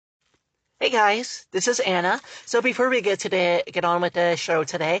Hey guys, this is Anna. So before we get on with the show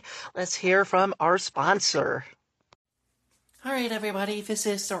today, let's hear from our sponsor. All right, everybody, this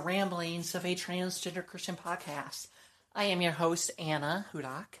is the Ramblings of a Transgender Christian Podcast. I am your host, Anna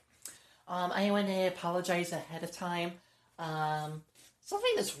Hudak. I want to apologize ahead of time.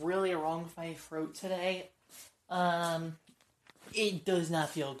 Something that's really wrong with my throat today. It does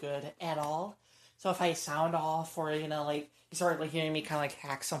not feel good at all. So if I sound off or, you start hearing me kind of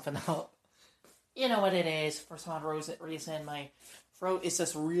hack something up, you know what it is. For some reason, my throat is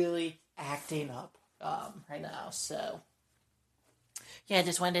just really acting up right now. So, yeah, I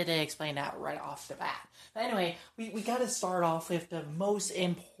just wanted to explain that right off the bat. But anyway, we got to start off with the most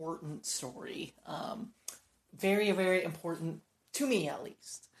important story. Very, very important to me, at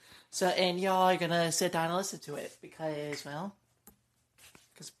least. So, and y'all are going to sit down and listen to it because, well,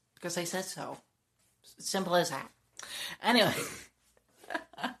 because I said so. Simple as that. Anyway.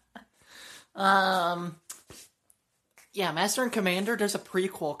 Yeah, Master and Commander, there's a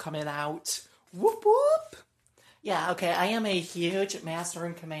prequel coming out. Whoop whoop! Yeah, okay, I am a huge Master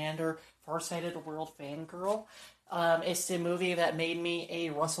and Commander Farsight of the World fangirl. It's the movie that made me a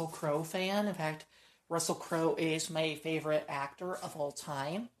Russell Crowe fan. In fact, Russell Crowe is my favorite actor of all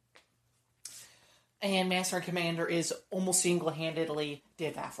time. And Master and Commander is almost single-handedly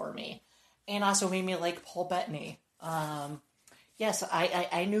did that for me. And also made me like Paul Bettany. Yes,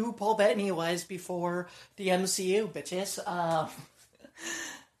 I knew who Paul Bettany was before the MCU, bitches.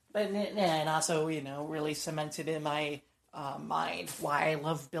 But and also, really cemented in my mind why I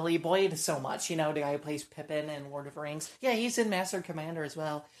love Billy Boyd so much. The guy who plays Pippin in Lord of the Rings. Yeah, he's in Master Commander as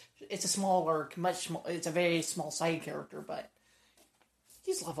well. It's it's a very small side character, but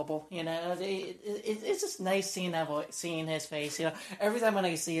he's lovable. It's just nice seeing his face. Every time when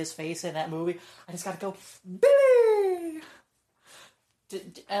I see his face in that movie, I just gotta go, Billy!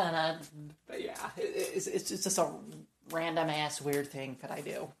 But yeah, it's just a random ass weird thing that I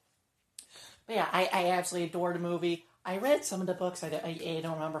do. But yeah, I absolutely adore the movie. I read some of the books. I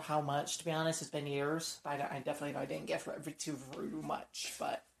don't remember how much, to be honest. It's been years. But I definitely know I didn't get too much.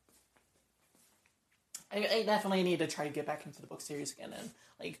 But I definitely need to try to get back into the book series again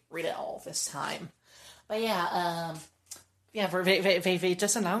and read it all this time. But yeah, they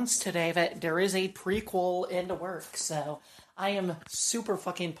just announced today that there is a prequel in the works, so I am super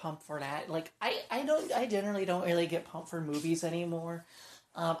fucking pumped for that. I generally don't really get pumped for movies anymore.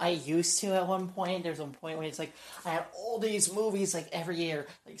 I used to at one point. There's one point where it's like, I had all these movies every year,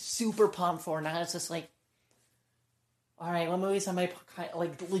 super pumped for. Now it's just alright, what movies am I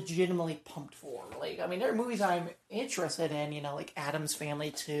legitimately pumped for? There are movies I'm interested in, like Addams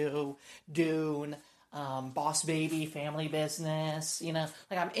Family 2, Dune, Boss Baby, Family Business,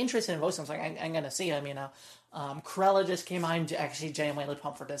 I'm interested in most of them, I'm gonna see them, Cruella just came out, I'm actually genuinely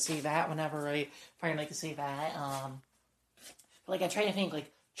pumped for to see that whenever I finally can see that, I try to think,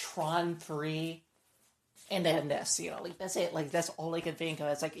 Tron 3, and then this, that's it, that's all I can think of,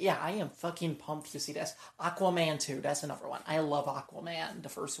 it's yeah, I am fucking pumped to see this. Aquaman 2, that's another one, I love Aquaman, the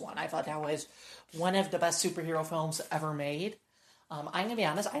first one, I thought that was one of the best superhero films ever made. I'm going to be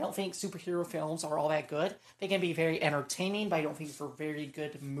honest, I don't think superhero films are all that good. They can be very entertaining, but I don't think they're very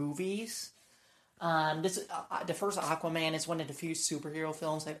good movies. The first Aquaman is one of the few superhero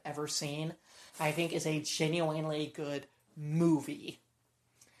films I've ever seen. I think is a genuinely good movie.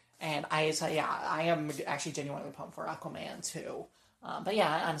 And I am actually genuinely pumped for Aquaman too. But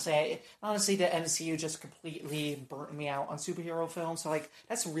yeah, honestly, the MCU just completely burnt me out on superhero films. So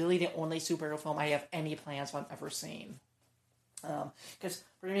that's really the only superhero film I have any plans on ever seeing. Because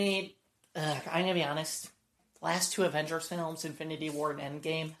for me, I'm gonna be honest, the last two Avengers films, Infinity War and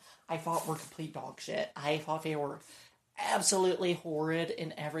Endgame, I thought were complete dog shit. I thought they were absolutely horrid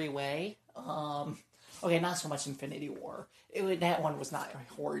in every way. Okay, not so much Infinity War. That one was not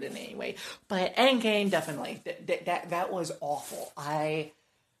horrid in any way, but Endgame definitely. That was awful. I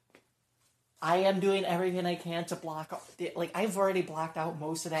am doing everything I can to block. I've already blocked out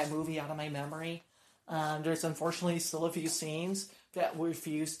most of that movie out of my memory. There's unfortunately still a few scenes that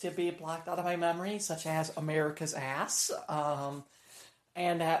refuse to be blocked out of my memory, such as America's ass,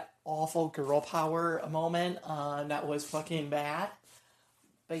 and that awful girl power moment, that was fucking bad.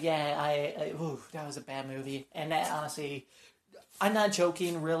 But yeah, that was a bad movie, and that honestly, I'm not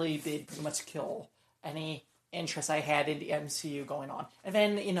joking, really did pretty much kill any interest I had in the MCU going on. And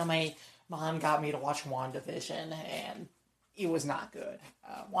then, my mom got me to watch WandaVision, and it was not good.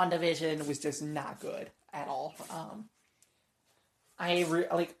 WandaVision was just not good at all.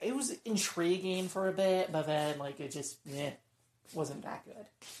 It was intriguing for a bit, but then it just wasn't that good.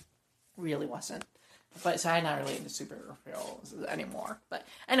 Really wasn't. But so I'm not really into superheroes anymore. But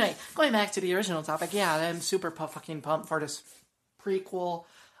anyway, going back to the original topic, yeah, I'm super fucking pumped for this prequel.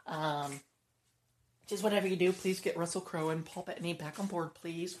 Just whatever you do, please get Russell Crowe and Paul Bettany back on board,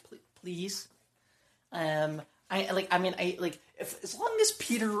 please. If as long as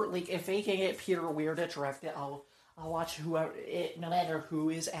Peter, if they can get Peter Weir to direct it, I'll watch whoever it, no matter who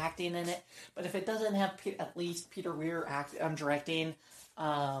is acting in it. But if it doesn't have at least Peter Weir directing,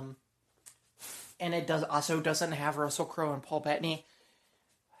 and it doesn't have Russell Crowe and Paul Bettany,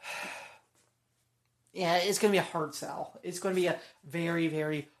 yeah, it's gonna be a hard sell. It's gonna be a very,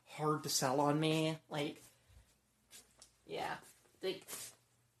 very hard to sell on me. You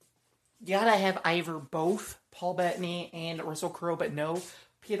gotta have either both Paul Bettany and Russell Crowe, but no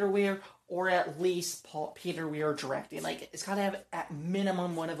Peter Weir, or at least Peter Weir directing. It's gotta have at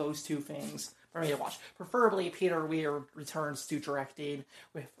minimum one of those two things for me to watch. Preferably Peter Weir returns to directing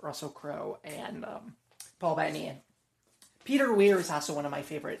with Russell Crowe and Paul Bettany. Peter Weir is also one of my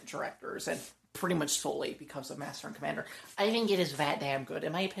favorite directors, and pretty much solely because of Master and Commander. I think it is that damn good.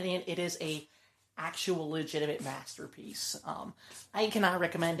 In my opinion, it is a actual legitimate masterpiece. I cannot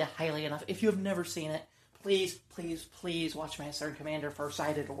recommend it highly enough. If you have never seen it, please watch Master and Commander: Far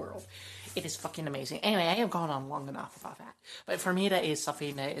Side of the World. It is fucking amazing. Anyway, I have gone on long enough about that. But for me, that is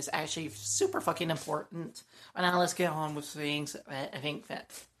something that is actually super fucking important. And now let's get on with things that I think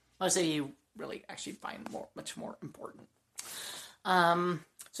that most of you really actually find much more important.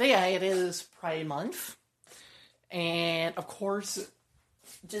 So yeah, it is Pride Month. And of course,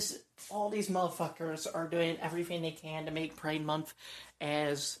 just all these motherfuckers are doing everything they can to make Pride Month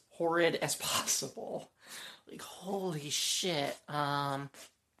as horrid as possible. Holy shit. I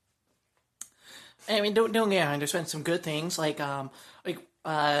mean, don't get me wrong, there's been some good things, the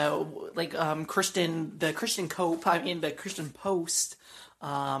Christian Post.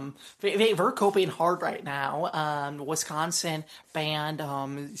 They're coping hard right now. Wisconsin banned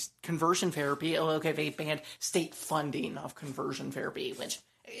conversion therapy. Okay, they banned state funding of conversion therapy, which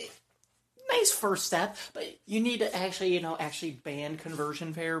nice first step. But you need to actually ban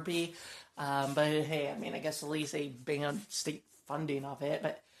conversion therapy. But hey, I mean, I guess at least they banned state funding of it.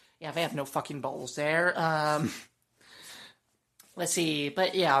 But yeah, they have no fucking balls there. Let's see.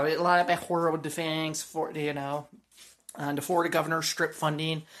 But yeah, a lot of horrible things for the Florida governor stripped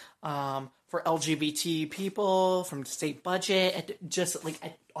funding for LGBT people from the state budget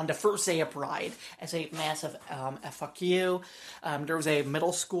on the first day of Pride as a massive fuck you. There was a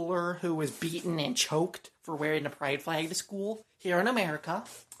middle schooler who was beaten and choked for wearing the Pride flag to school here in America.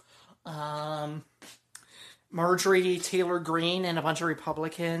 Marjorie Taylor Greene and a bunch of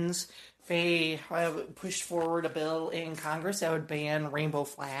Republicans, they pushed forward a bill in Congress that would ban rainbow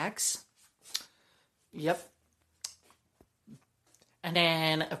flags. Yep. And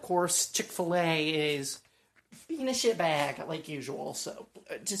then, of course, Chick-fil-A is being a shitbag like usual. So,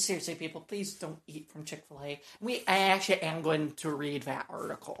 just seriously, people, please don't eat from Chick-fil-A. I actually am going to read that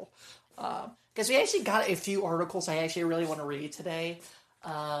article. Because we actually got a few articles I actually really want to read today.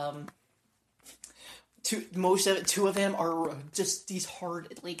 Two of them are just these hard,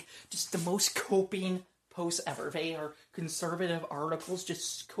 just the most coping posts ever. They are conservative articles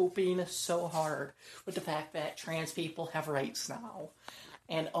just coping so hard with the fact that trans people have rights now.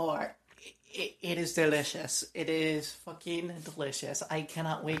 And it is delicious. It is fucking delicious. I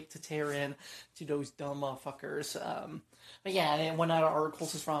cannot wait to tear in to those dumb motherfuckers. But yeah, and one of the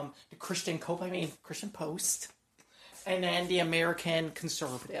articles is from the Christian Post. And then the American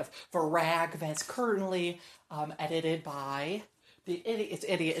Conservative, the rag that's currently edited by the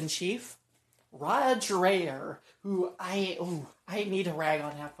idiot-in-chief, Rod Dreher, who I need to rag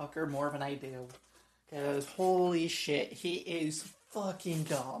on that fucker more than I do. Because holy shit, he is fucking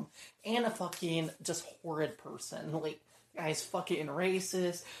dumb. And a fucking just horrid person. Guy's fucking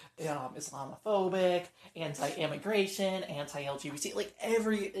racist, Islamophobic, anti-immigration, anti-LGBT,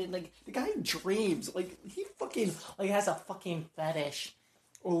 the guy dreams, he fucking, has a fucking fetish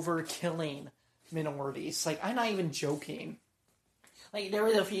over killing minorities. I'm not even joking. There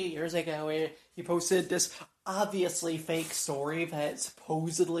was a few years ago where he posted this obviously fake story that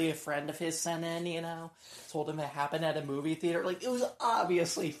supposedly a friend of his sent in, told him it happened at a movie theater. It was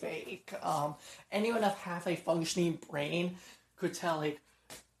obviously fake. Anyone of half a functioning brain could tell,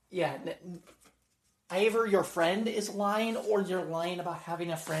 either your friend is lying or you're lying about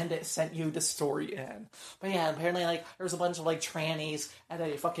having a friend that sent you the story in. But yeah, apparently, there's a bunch of, trannies at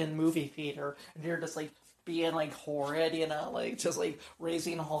a fucking movie theater, and they're just, being horrid, just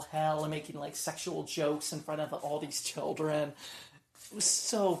raising all hell and making sexual jokes in front of all these children. It was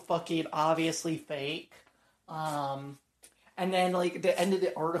so fucking obviously fake. And And then, like, the end of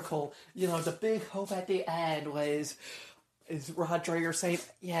the article, the big hope at the end is Rod Dreher saying,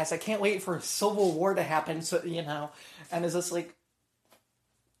 yes, I can't wait for a civil war to happen, so, and it's just like,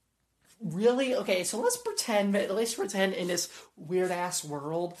 really? Okay, so let's pretend in this weird ass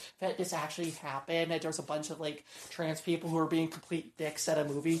world that this actually happened, that there's a bunch of like trans people who are being complete dicks at a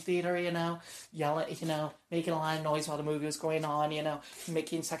movie theater, yelling, making a lot of noise while the movie was going on,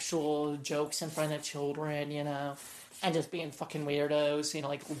 making sexual jokes in front of children, and just being fucking weirdos,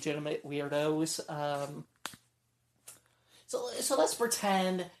 like legitimate weirdos. So let's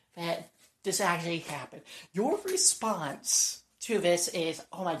pretend that this actually happened. Your response to this is,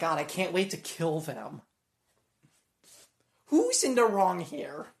 oh my god, I can't wait to kill them. Who's in the wrong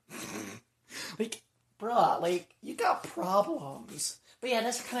here? Like, bruh, like, you got problems. But yeah,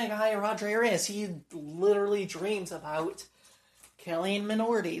 that's the kind of guy Rod Dreher is. He literally dreams about killing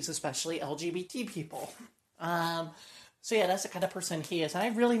minorities, especially LGBT people. So yeah, that's the kind of person he is. And I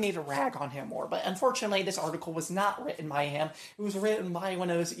really need to rag on him more. But unfortunately, this article was not written by him. It was written by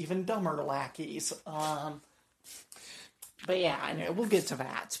one of those even dumber lackeys. But yeah, I know, we'll get to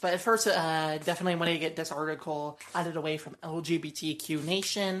that. But first, definitely want to get this article out of the way from LGBTQ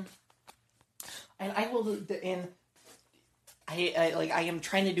Nation. And I will, I am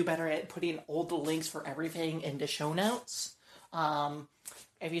trying to do better at putting all the links for everything into show notes.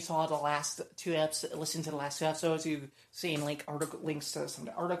 If you saw the last two episodes, listen to the last two episodes, you've seen like links to some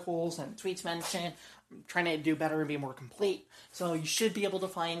of the articles and tweets mentioned. I'm trying to do better and be more complete. So you should be able to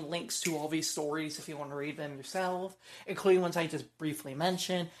find links to all these stories if you want to read them yourself, including ones I just briefly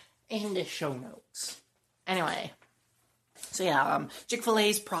mentioned, in the show notes. Anyway, so yeah,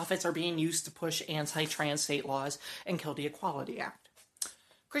 Chick-fil-A's profits are being used to push anti-trans state laws and kill the Equality Act.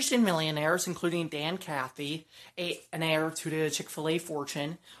 Christian millionaires, including Dan Cathy, an heir to the Chick-fil-A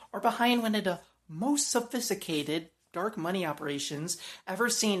fortune, are behind one of the most sophisticated dark money operations ever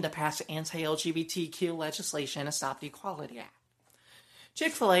seen to pass anti-LGBTQ legislation to stop the Equality Act.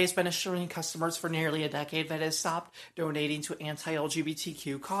 Chick-fil-A has been assuring customers for nearly a decade that it has stopped donating to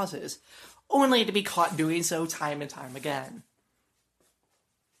anti-LGBTQ causes, only to be caught doing so time and time again.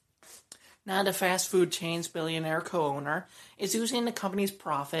 Now, the fast food chain's billionaire co-owner is using the company's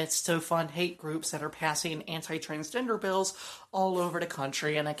profits to fund hate groups that are passing anti-transgender bills all over the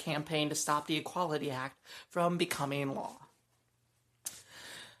country in a campaign to stop the Equality Act from becoming law.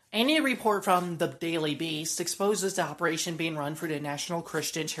 A new report from the Daily Beast exposes the operation being run through the National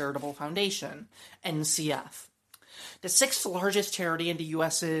Christian Charitable Foundation, NCF, the sixth largest charity in the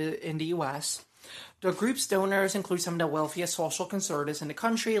U.S. The group's donors include some of the wealthiest social conservatives in the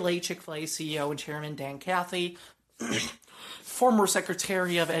country, like Chick-fil-A CEO and Chairman Dan Cathy, former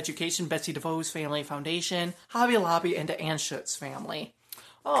Secretary of Education Betsy DeVos Family Foundation, Hobby Lobby, and the Anschutz family.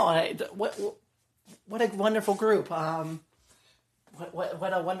 Oh, what a wonderful group. What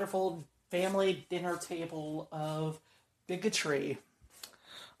a wonderful family dinner table of bigotry.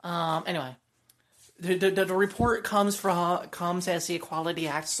 Anyway, the report comes as the Equality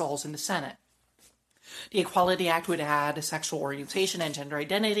Act stalls in the Senate. The Equality Act would add sexual orientation and gender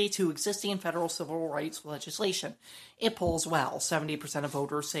identity to existing federal civil rights legislation. It polls well. 70% of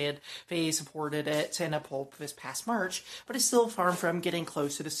voters said they supported it in a poll this past March, but it's still far from getting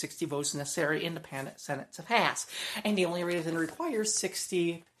close to the 60 votes necessary in the Senate to pass. And the only reason it requires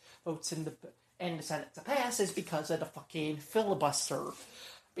 60 votes in the Senate to pass is because of the fucking filibuster.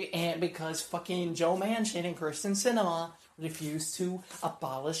 And because fucking Joe Manchin and Kyrsten Sinema refused to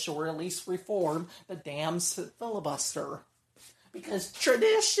abolish or at least reform the damn filibuster. Because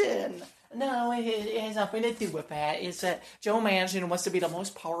tradition! No, it has nothing to do with that. It's that Joe Manchin wants to be the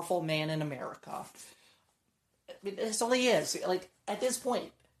most powerful man in America. That's all he is. Like, at this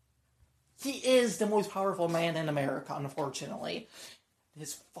point, he is the most powerful man in America, unfortunately.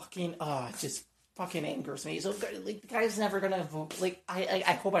 His fucking, just fucking angers me. So, like, the guy's never gonna vote. Like,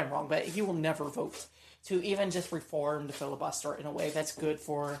 I hope I'm wrong, but he will never vote to even just reform the filibuster in a way that's good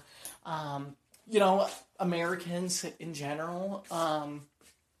for, Americans in general,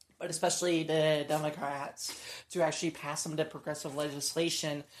 but especially the Democrats, to actually pass some of the progressive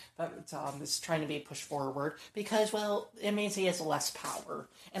legislation that is trying to be pushed forward, because, well, it means he has less power.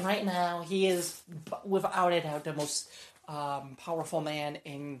 And right now, he is, without a doubt, the most powerful man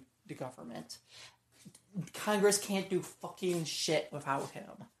in the government. Congress can't do fucking shit without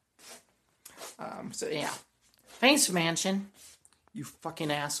him. So yeah. Thanks, Manchin. You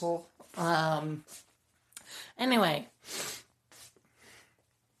fucking asshole. Anyway.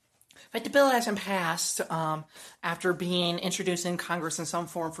 But the bill hasn't passed after being introduced in Congress in some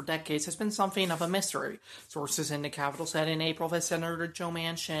form for decades has been something of a mystery. Sources in the Capitol said in April that Senator Joe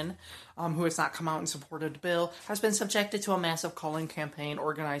Manchin, who has not come out in support of the bill, has been subjected to a massive calling campaign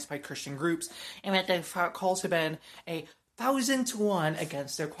organized by Christian groups, and that the calls have been 1,000-to-1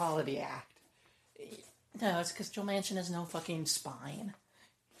 against the Equality Act. No, it's because Joe Manchin has no fucking spine.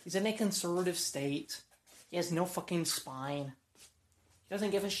 He's in a conservative state. He has no fucking spine. He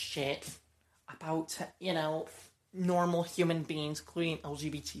doesn't give a shit about, normal human beings, including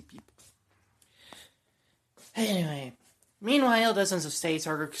LGBT people. Anyway, meanwhile, dozens of states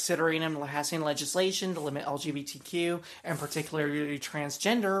are considering and passing legislation to limit LGBTQ, and particularly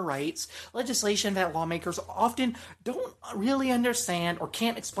transgender rights, legislation that lawmakers often don't really understand or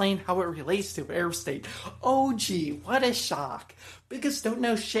can't explain how it relates to their state. Oh gee, what a shock. Because don't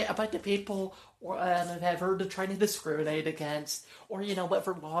know shit about the people or have heard of trying to discriminate against, or what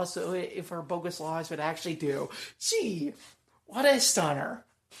for laws, if our bogus laws would actually do. Gee, what a stunner.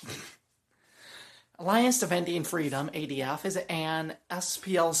 Alliance Defending Freedom, ADF, is an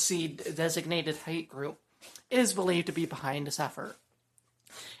SPLC-designated hate group. It is believed to be behind this effort.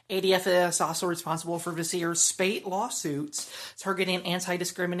 ADF is also responsible for this year's spate lawsuits targeting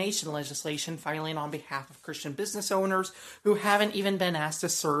anti-discrimination legislation filing on behalf of Christian business owners who haven't even been asked to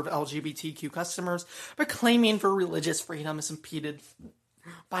serve LGBTQ customers, but claiming for religious freedom is impeded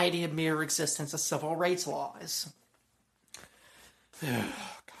by the mere existence of civil rights laws. God damn.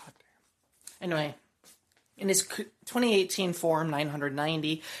 Anyway, in his 2018 Form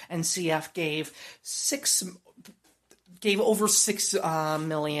 990, NCF gave over $6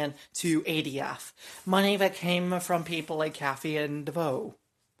 million to ADF, money that came from people like Kathy and DeVoe,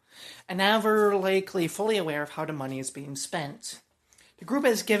 and now they're likely fully aware of how the money is being spent. The group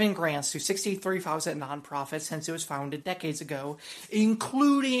has given grants to 63,000 nonprofits since it was founded decades ago,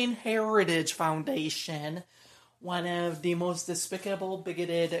 including Heritage Foundation, one of the most despicable,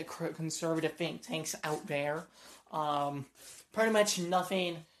 bigoted, conservative think tanks out there. Pretty much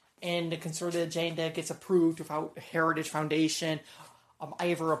nothing in the conservative agenda gets approved without Heritage Foundation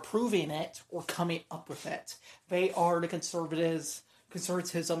either approving it or coming up with it. They are the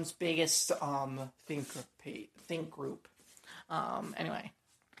conservatism's biggest think group. Anyway.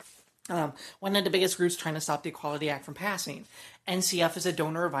 One of the biggest groups trying to stop the Equality Act from passing. NCF is a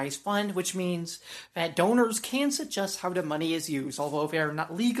donor advised fund, which means that donors can suggest how the money is used, although they are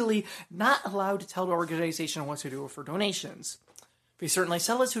not legally not allowed to tell the organization what to do for donations. We certainly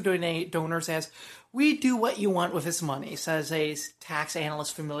sell it to donors as, we do what you want with this money, says a tax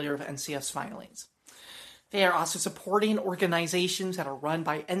analyst familiar with NCF's filings. They are also supporting organizations that are run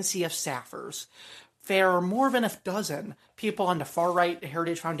by NCF staffers. There are more than a dozen people on the far-right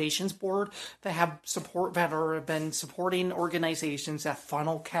Heritage Foundation's board that have been supporting organizations that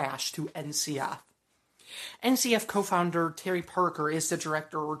funnel cash to NCF. NCF co-founder Terry Parker is the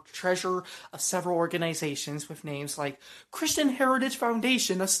director or treasurer of several organizations with names like Christian Heritage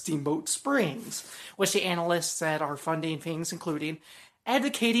Foundation of Steamboat Springs, which the analysts said are funding things including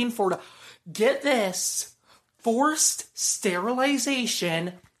advocating for the, get this, forced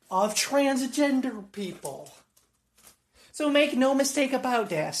sterilization of transgender people. So make no mistake about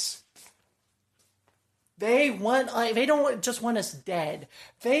this. They don't just want us dead.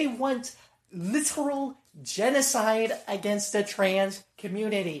 They want literal genocide against the trans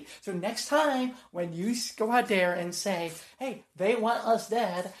community. So next time when you go out there and say, hey, they want us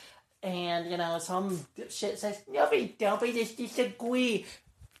dead, and some shit says, no, we don't, we just disagree.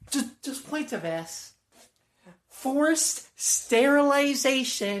 Just point to this. Forced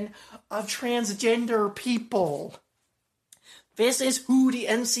sterilization of transgender people. This is who the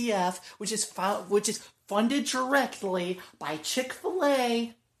NCF, which is funded directly by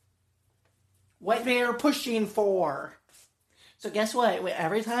Chick-fil-A, what they are pushing for. So guess what?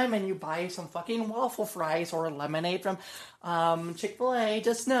 Every time when you buy some fucking waffle fries or lemonade from Chick-fil-A,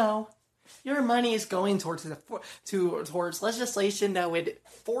 just know your money is going towards legislation that would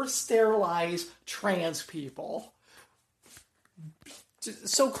force sterilize trans people.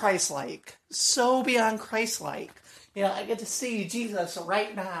 So Christ-like. So beyond Christ-like. I get to see Jesus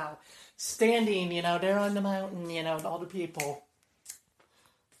right now, standing, there on the mountain, with all the people.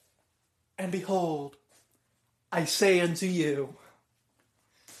 And behold, I say unto you,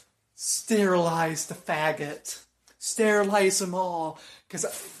 sterilize the faggot. Sterilize them all, because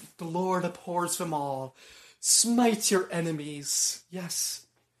the Lord abhors them all. Smite your enemies. Yes,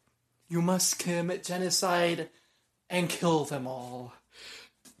 you must commit genocide and kill them all.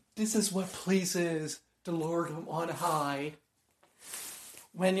 This is what pleases the Lord on high.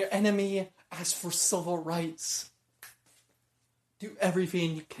 When your enemy asks for civil rights, do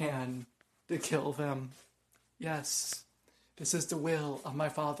everything you can to kill them. Yes, this is the will of my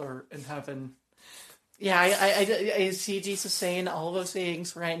Father in heaven. Yeah, I see Jesus saying all those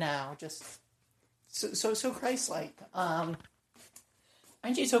things right now. Just so Christ-like. Aren't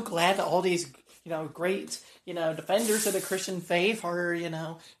you so glad that all these, great, defenders of the Christian faith are,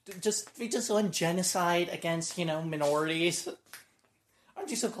 just on genocide against, minorities?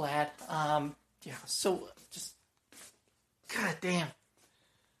 Aren't you so glad? Yeah, so just, god damn.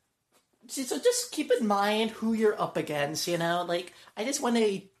 So just keep in mind who you're up against, I just want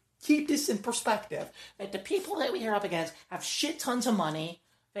to keep this in perspective. That the people that we are up against have shit tons of money.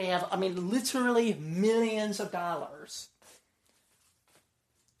 They have, literally millions of dollars.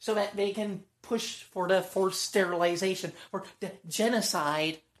 So that they can push for the forced sterilization or the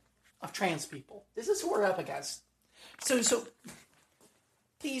genocide of trans people. This is who we're up against. So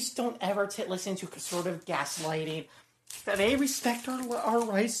please don't ever listen to sort of gaslighting. That they respect our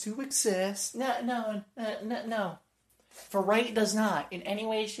rights to exist. No. For right does not, in any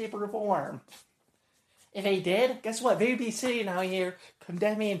way, shape, or form. If they did, guess what? They'd be sitting out here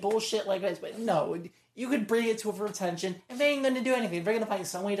condemning bullshit like this. But no, you could bring it to their attention, and they ain't gonna do anything. They're gonna find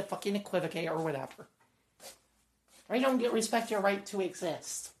some way to fucking equivocate or whatever. They don't respect your right to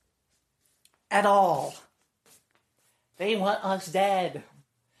exist. At all. They want us dead.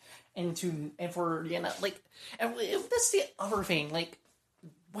 And for, and that's the other thing,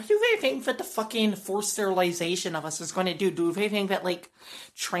 what do they think that the fucking forced sterilization of us is going to do? Do they think that,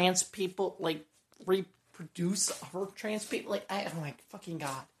 trans people, reproduce other trans people? I'm like, fucking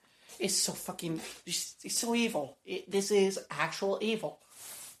God. It's so fucking, it's so evil. This is actual evil.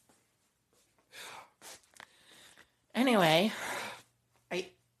 Anyway,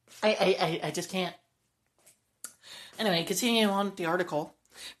 I just can't. Anyway, continuing on with the article.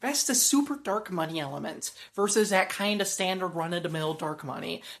 That's the super dark money element versus that kind of standard run-of-the-mill dark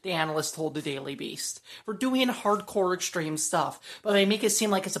money, the analyst told the Daily Beast. We're doing hardcore extreme stuff, but they make it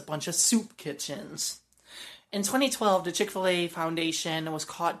seem like it's a bunch of soup kitchens. In 2012, the Chick-fil-A Foundation was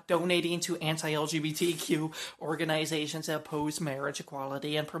caught donating to anti-LGBTQ organizations that opposed marriage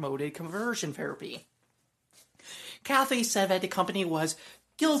equality and promoted conversion therapy. Kathy said that the company was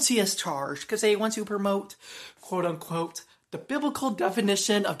guilty as charged because they want to promote, quote-unquote, the biblical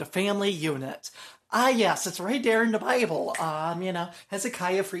definition of the family unit. Yes, it's right there in the Bible.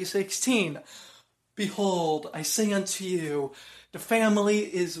 Hezekiah 3:16. Behold, I say unto you, the family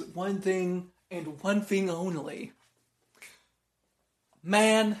is one thing and one thing only.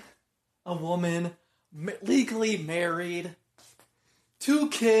 Man, a woman, legally married, 2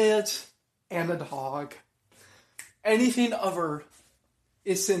 kids, and a dog. Anything other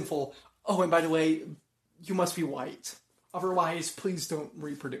is sinful. Oh, and by the way, you must be white. Otherwise, please don't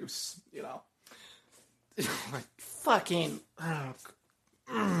reproduce, Fucking.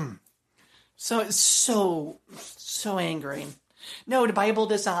 So angering. No, the Bible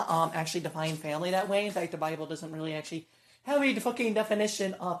does not actually define family that way. In fact, the Bible doesn't really actually have a fucking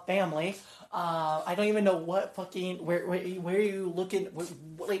definition of family. I don't even know what fucking, where are you looking,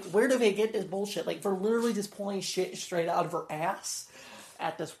 where do they get this bullshit? They're literally just pulling shit straight out of her ass.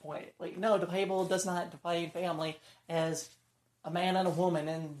 At this point, no, the Bible does not define family as a man and a woman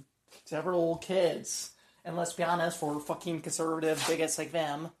and several kids. And let's be honest, for fucking conservative bigots like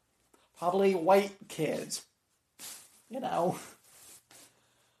them, probably white kids. Oh.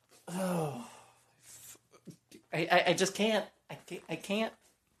 I just can't. I can't.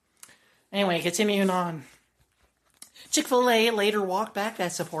 Anyway, continuing on. Chick-fil-A later walked back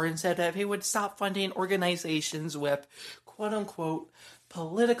that support and said that they would stop funding organizations with, quote-unquote,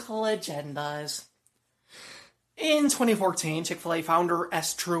 political agendas. In 2014, Chick-fil-A founder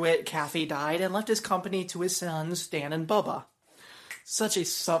S. Truett Cathy died and left his company to his sons, Dan and Bubba. Such a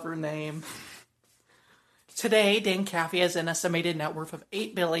southern name. Today, Dan Cathy has an estimated net worth of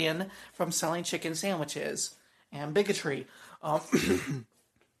 $8 billion from selling chicken sandwiches and bigotry. And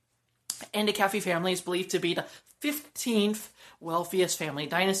the Cathy family is believed to be the 15th wealthiest family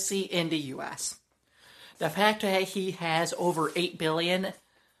dynasty in the U.S. The fact that he has over $8 billion,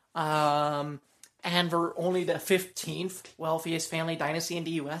 and we're only the 15th wealthiest family dynasty in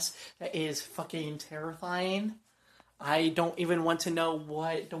the U.S., that is fucking terrifying. I don't even want to know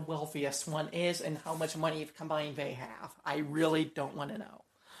what the wealthiest one is and how much money combined they have. I really don't want to know.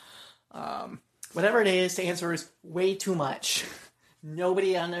 Whatever it is, the answer is way too much.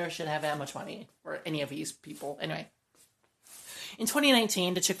 Nobody on there should have that much money, or any of these people. Anyway. In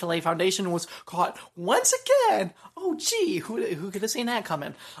 2019, the Chick-fil-A Foundation was caught once again. Oh, gee, who could have seen that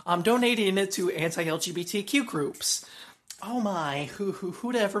coming? Donating it to anti-LGBTQ groups. Oh my,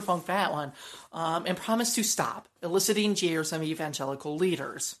 who'd ever funk that one? And promised to stop, eliciting jeers of evangelical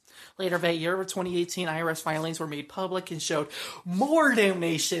leaders. Later that year, 2018, IRS filings were made public and showed more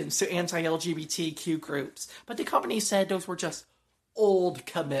donations to anti-LGBTQ groups. But the company said those were just old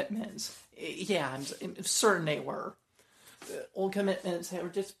commitments. Yeah, I'm certain they were. Old commitments that were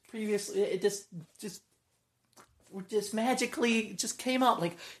just previously, it just magically just came up.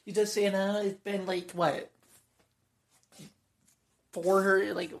 Like, you just, it's been like, what?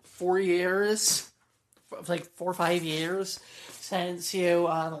 4 years, like 4 or 5 years since you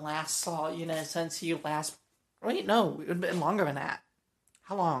last saw, since you last, wait, no, it would have been longer than that.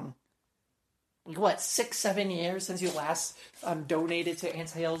 How long? Like what, 6, 7 years since you last donated to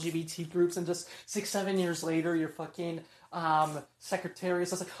anti-LGBT groups, and just 6, 7 years later, your fucking secretary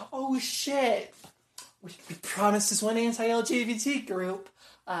is just like, oh shit, we promised this one anti-LGBT group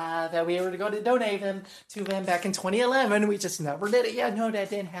that we were going to donate them to them back in 2011. We just never did it. Yeah, no, that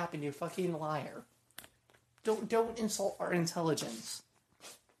didn't happen. You fucking liar. Don't insult our intelligence.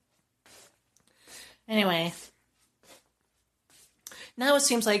 Anyway, now it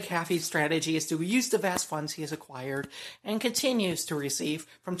seems like Haffey's strategy is to use the vast funds he has acquired and continues to receive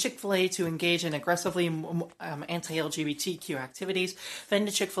from Chick-fil-A to engage in aggressively anti-LGBTQ activities than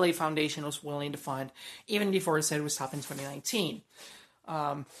the Chick-fil-A Foundation was willing to fund, even before it said it would stop in 2019.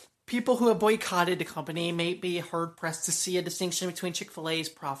 People who have boycotted the company may be hard-pressed to see a distinction between Chick-fil-A's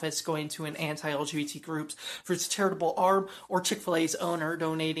profits going to an anti-LGBT groups for its charitable arm, or Chick-fil-A's owner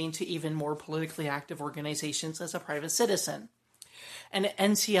donating to even more politically active organizations as a private citizen. And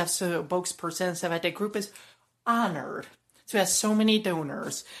NCF's spokesperson said that the group is honored to have so many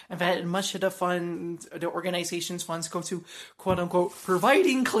donors, and that much of the organization's funds go to, quote-unquote,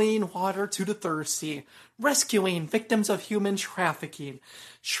 providing clean water to the thirsty, rescuing victims of human trafficking,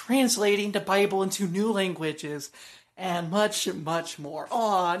 translating the Bible into new languages, and much, much more.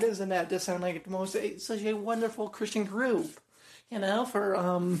 Oh, doesn't that just sound like such a wonderful Christian group,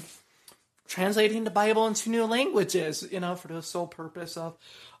 for translating the Bible into new languages, for the sole purpose of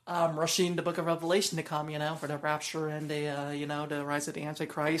rushing the book of Revelation to come, for the rapture and the rise of the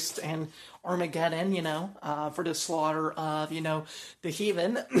Antichrist and Armageddon, for the slaughter of, the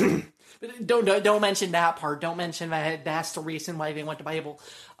heathen. But don't mention that part. Don't mention that that's the reason why they want the Bible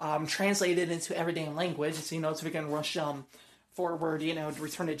translated into everyday language, so we can rush forward, the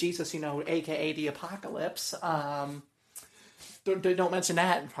return of Jesus, aka the apocalypse. Don't mention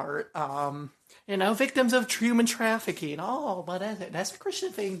that part. Victims of human trafficking. Oh, but that's a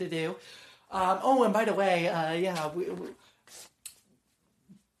Christian thing to do. And by the way,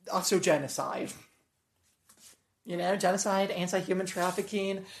 also genocide. Genocide, anti-human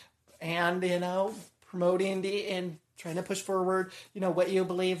trafficking, and, promoting and trying to push forward, what you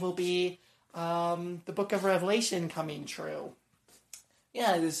believe will be the book of Revelation coming true.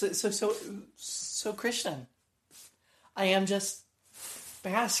 Yeah, it's so Christian. I am just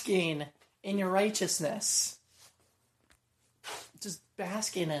basking in your righteousness. Just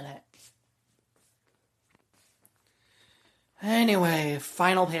basking in it. Anyway,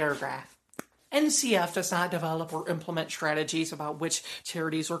 final paragraph. NCF does not develop or implement strategies about which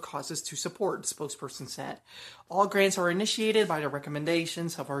charities or causes to support, the spokesperson said. All grants are initiated by the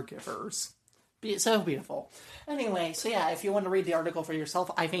recommendations of our givers. So beautiful. Anyway, so yeah, if you want to read the article for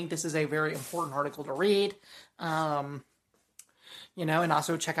yourself, I think this is a very important article to read. And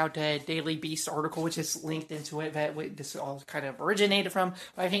also check out the Daily Beast article, which is linked into it, that this all kind of originated from.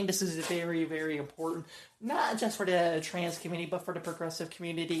 But I think this is very, very important, not just for the trans community, but for the progressive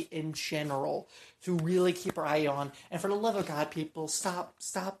community in general, to really keep our eye on. And for the love of God, people, stop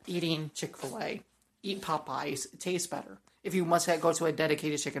eating Chick-fil-A. Eat Popeyes. It tastes better. If you must go to a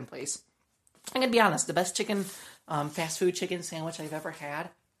dedicated chicken place. I'm going to be honest, the best fast food chicken sandwich I've ever had,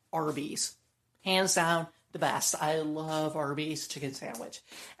 Arby's. Hands down, the best. I love Arby's chicken sandwich.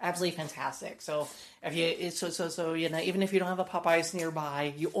 Absolutely fantastic. So if even if you don't have a Popeyes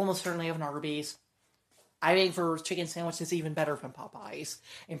nearby, you almost certainly have an Arby's. I think for chicken sandwich, it's even better from Popeyes.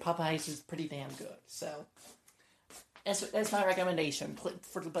 And Popeyes is pretty damn good. So that's my recommendation.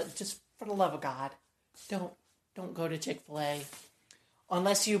 But just for the love of God, don't go to Chick-fil-A.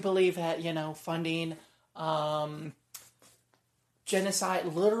 Unless you believe that, funding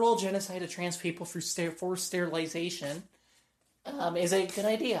literal genocide of trans people through forced sterilization is a good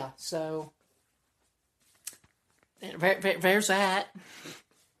idea. So, there's that.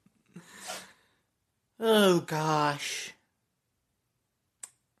 Oh, gosh.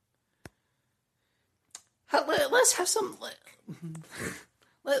 Let's have some...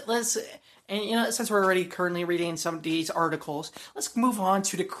 Let's... And, since we're already currently reading some of these articles, let's move on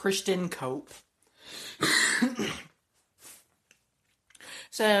to the Christian Cope.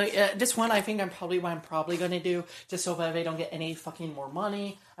 So this one, I think what I'm probably going to do, just so that they don't get any fucking more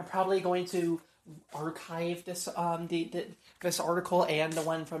money. I'm probably going to archive this this article and the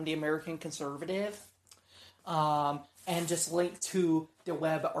one from the American Conservative, and just link to the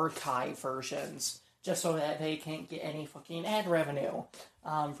web archive versions, just so that they can't get any fucking ad revenue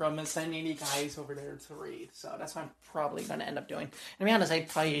from sending you guys over there to read. So that's what I'm probably going to end up doing. And to be honest, I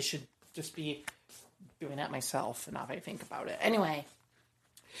probably should just be doing that myself, now that I think about it. Anyway,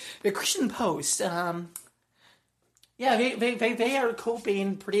 the Christian Post, they are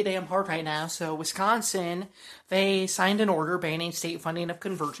coping pretty damn hard right now. So Wisconsin, they signed an order banning state funding of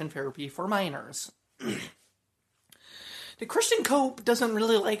conversion therapy for minors. The Christian Cope doesn't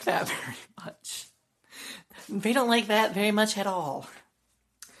really like that very much. They don't like that very much at all.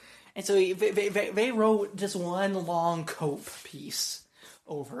 And so they wrote just one long Cope piece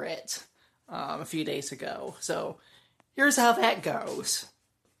over it a few days ago. So here's how that goes.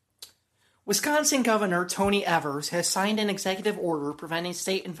 Wisconsin Governor Tony Evers has signed an executive order preventing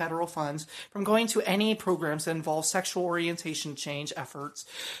state and federal funds from going to any programs that involve sexual orientation change efforts,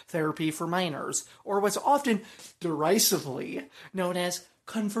 therapy for minors, or what's often derisively known as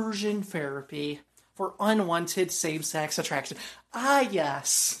conversion therapy for unwanted same-sex attraction. Ah,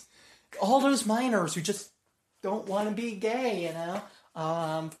 yes. All those minors who just don't want to be gay,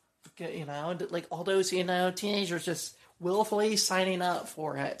 like all those, teenagers just willfully signing up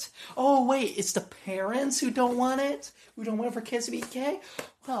for it. Oh, wait, it's the parents who don't want it? Who don't want for kids to be gay?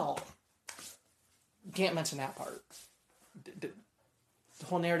 Well, you can't mention that part. The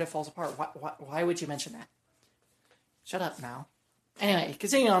whole narrative falls apart. Why would you mention that? Shut up now. Anyway,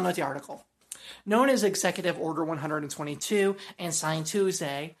 continuing on with the article. Known as Executive Order 122 and signed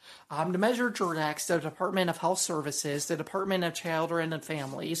Tuesday, the measure directs the Department of Health Services, the Department of Children and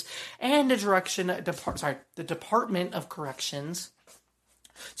Families, and the Department of Corrections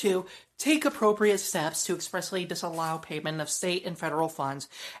to take appropriate steps to expressly disallow payment of state and federal funds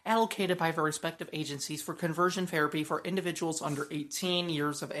allocated by the respective agencies for conversion therapy for individuals under 18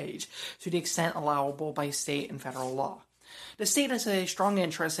 years of age, to the extent allowable by state and federal law. The state has a strong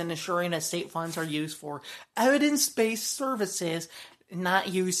interest in ensuring that state funds are used for evidence-based services, not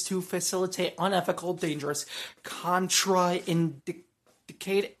used to facilitate unethical, dangerous,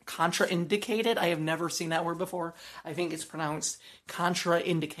 contraindicated. I have never seen that word before. I think it's pronounced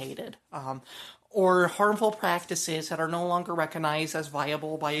contraindicated. Or harmful practices that are no longer recognized as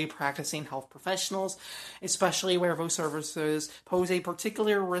viable by practicing health professionals, especially where those services pose a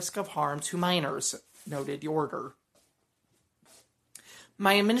particular risk of harm to minors, noted the order.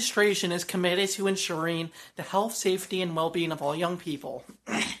 My administration is committed to ensuring the health, safety, and well-being of all young people,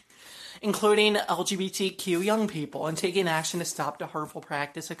 including LGBTQ young people, and taking action to stop the harmful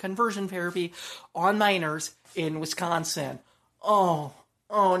practice of conversion therapy on minors in Wisconsin. Oh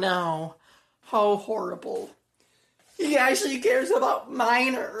no. How horrible. He actually cares about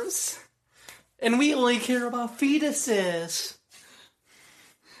minors. And we only care about fetuses.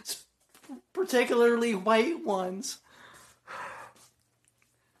 Particularly white ones.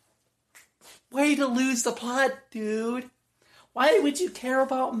 Way to lose the plot, dude. Why would you care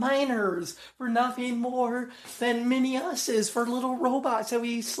about minors for nothing more than mini-us's, for little robots that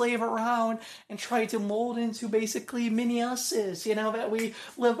we slave around and try to mold into basically mini-us's, that we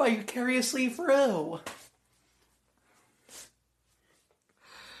live vicariously through?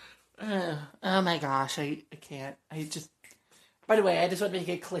 Oh my gosh, I can't. By the way, I just want to make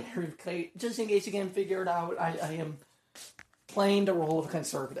it clear, just in case you can't figure it out, I am playing the role of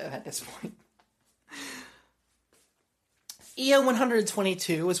conservative at this point. EO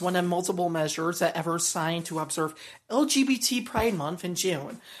 122 is one of multiple measures that Evers signed to observe LGBT Pride Month in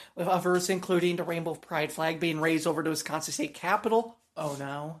June, with others including the rainbow pride flag being raised over the Wisconsin State Capitol. Oh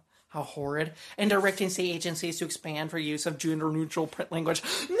no, how horrid. And directing state agencies to expand for use of gender-neutral print language.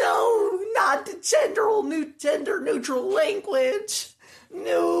 No, not the gender-neutral language.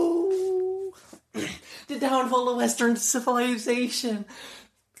 No. The downfall of Western civilization.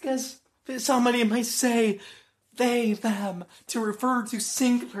 Because somebody might say they, them, to refer to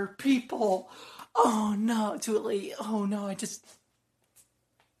singular people. Oh no, too late. Oh no, I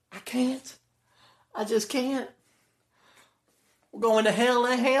can't. I just can't. We're going to hell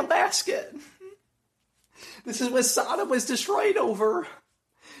in a handbasket. This is what Sodom was destroyed over.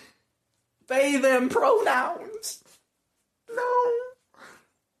 They, them pronouns. No.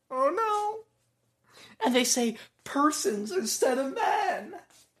 Oh no. And they say persons instead of men.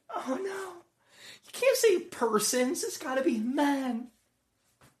 Oh no. You can't say persons. It's got to be men.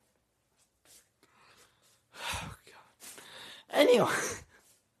 Oh God.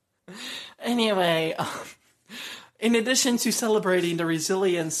 Anyway, In addition to celebrating the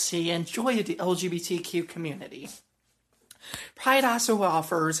resiliency and joy of the LGBTQ community, Pride also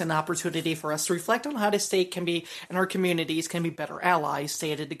offers an opportunity for us to reflect on how the state can be, and our communities can be better allies,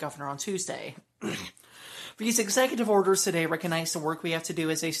 stated the governor on Tuesday. These executive orders today recognize the work we have to do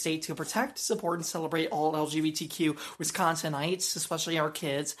as a state to protect, support, and celebrate all LGBTQ Wisconsinites, especially our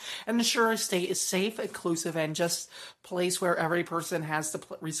kids, and ensure our state is safe, inclusive, and just a place where every person has the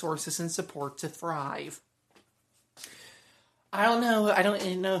resources and support to thrive. I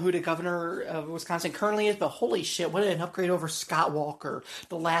don't know who the governor of Wisconsin currently is, but holy shit, what an upgrade over Scott Walker,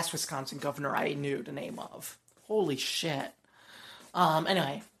 the last Wisconsin governor I knew the name of. Holy shit.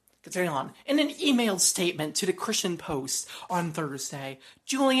 Anyway, continuing on. In an emailed statement to the Christian Post on Thursday,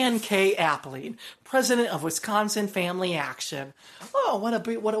 Julianne K. Appling, president of Wisconsin Family Action, what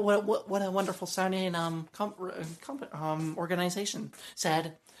a wonderful sounding organization,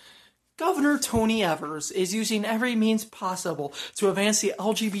 said, Governor Tony Evers is using every means possible to advance the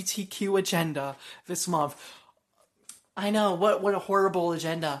LGBTQ agenda this month. I know, what a horrible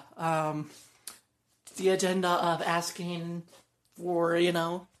agenda. The agenda of asking for,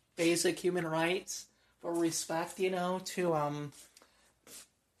 basic human rights, for respect, to,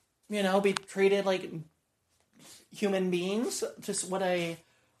 be treated like human beings. Just what a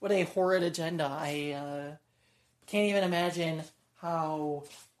horrid agenda. I can't even imagine how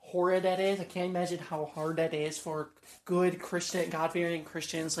horrid that is. I can't imagine how hard that is for good Christian, God-fearing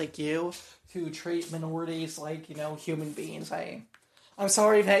Christians like you to treat minorities like, human beings. I'm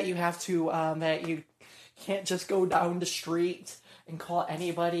sorry that you have to, that you can't just go down the street and call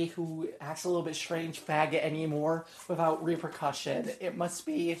anybody who acts a little bit strange faggot anymore without repercussion. It must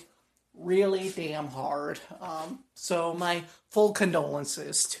be really damn hard. So my full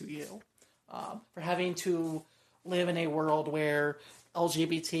condolences to you for having to live in a world where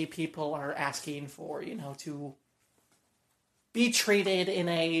LGBT people are asking for, to be treated in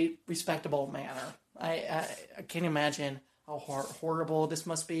a respectable manner. I can't imagine how horrible this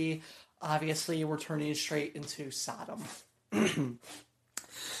must be. Obviously, we're turning straight into Sodom.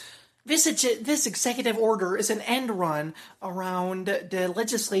 This executive order is an end run around the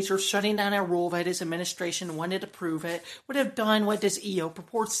legislature shutting down a rule that his administration, when it approved it, would have done what this EO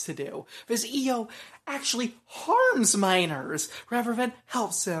purports to do. This EO actually harms minors rather than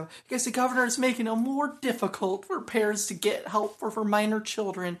helps them, because the governor is making it more difficult for parents to get help for minor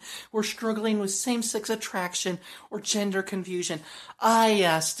children who are struggling with same-sex attraction or gender confusion. Ah,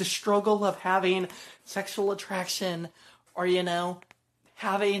 yes, the struggle of having sexual attraction or,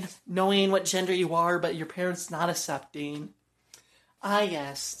 knowing what gender you are, but your parents not accepting. Ah,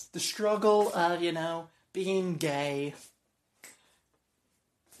 yes, the struggle of, being gay.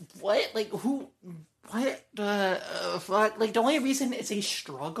 What? What the fuck? The only reason it's a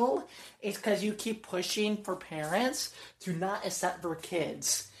struggle is because you keep pushing for parents to not accept their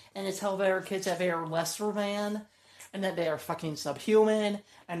kids. And to tell their kids that they are lesser than, and that they are fucking subhuman,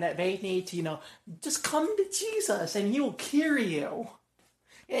 and that they need to, just come to Jesus and he will cure you.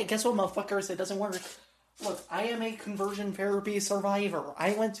 Yeah, guess what, motherfuckers? It doesn't work. Look, I am a conversion therapy survivor.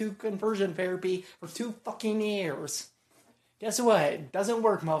 I went to conversion therapy for 2 fucking years. Guess what? It doesn't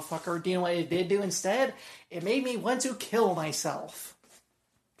work, motherfucker. Do you know what it did do instead? It made me want to kill myself.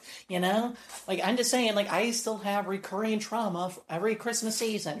 I'm just saying, I still have recurring trauma every Christmas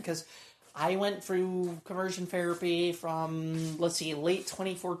season, because I went through conversion therapy from, late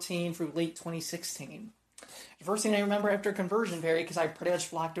 2014 through late 2016. The first thing I remember after conversion therapy, because I pretty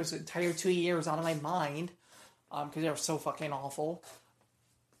much blocked those entire 2 years out of my mind, because they were so fucking awful,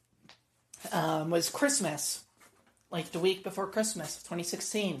 was Christmas. The week before Christmas,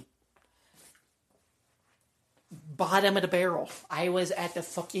 2016. Bottom of the barrel. I was at the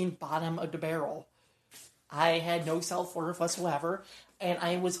fucking bottom of the barrel. I had no self-worth whatsoever, and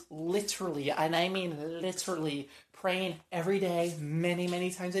I was literally, and I mean literally, praying every day, many, many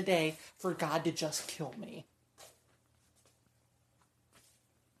times a day, for God to just kill me.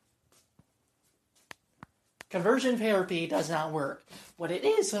 Conversion therapy does not work. What it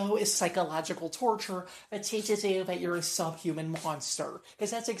is, though, is psychological torture that teaches you that you're a subhuman monster. Because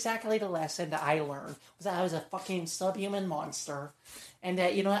that's exactly the lesson that I learned, was that I was a fucking subhuman monster, and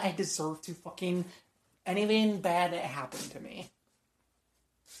that, I deserve to fucking anything bad that happened to me.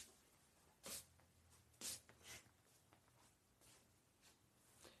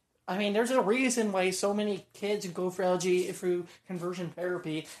 I mean, there's a reason why so many kids who go through conversion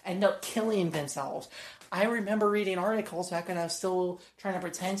therapy end up killing themselves. I remember reading articles back when I was still trying to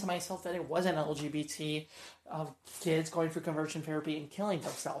pretend to myself that it wasn't LGBT, of kids going through conversion therapy and killing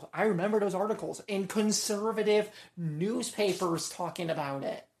themselves. I remember those articles in conservative newspapers talking about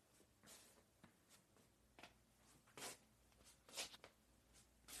it.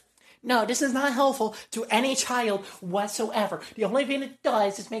 No, this is not helpful to any child whatsoever. The only thing it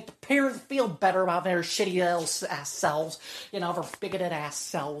does is make the parents feel better about their shitty little ass selves, their bigoted ass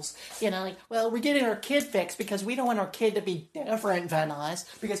selves. Well, we're getting our kid fixed because we don't want our kid to be different than us,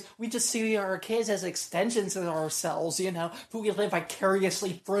 because we just see our kids as extensions of ourselves, who we live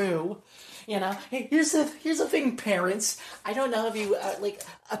vicariously through. Hey, here's the thing, parents. I don't know if you,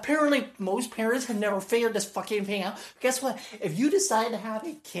 apparently most parents have never figured this fucking thing out. Guess what? If you decide to have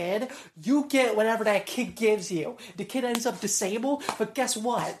a kid, you get whatever that kid gives you. The kid ends up disabled, but guess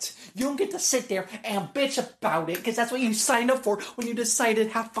what? You don't get to sit there and bitch about it, because that's what you signed up for when you decided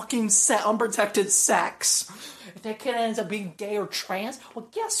to have fucking unprotected sex. If that kid ends up being gay or trans, well,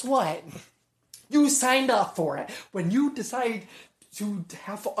 guess what? You signed up for it. When you decide to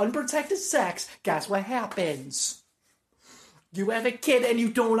have unprotected sex, guess what happens? You have a kid and you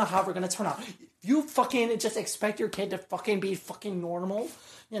don't know how they're gonna turn out. You fucking just expect your kid to fucking be fucking normal,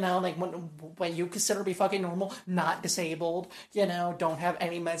 when you consider to be fucking normal, not disabled, don't have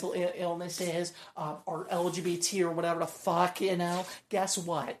any mental illnesses, or LGBT or whatever the fuck, guess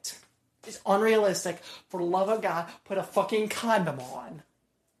what? It's unrealistic. For the love of God, put a fucking condom on.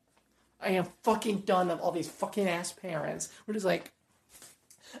 I am fucking done of all these fucking ass parents. We're just like,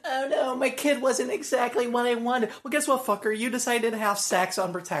 oh no, my kid wasn't exactly what I wanted. Well, guess what, fucker? You decided to have sex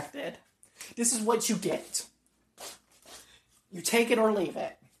unprotected. This is what you get. You take it or leave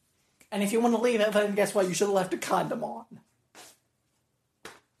it. And if you want to leave it, then guess what? You should have left a condom on.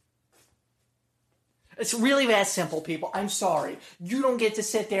 It's really that simple, people. I'm sorry. You don't get to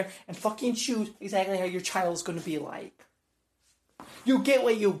sit there and fucking choose exactly how your child is going to be like. You get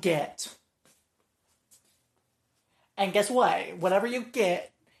what you get. And guess what? Whatever you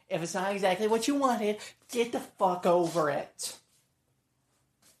get, if it's not exactly what you wanted, get the fuck over it.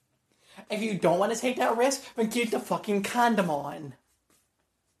 If you don't want to take that risk, then get the fucking condom on.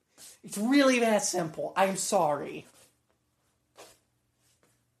 It's really that simple. I'm sorry.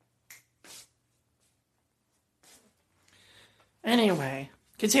 Anyway,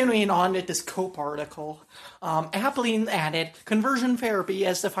 continuing on with this Cope article, aptly added, conversion therapy,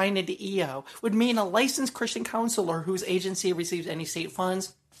 as defined in the EO, would mean a licensed Christian counselor whose agency receives any state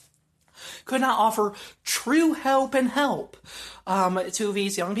funds could not offer true help to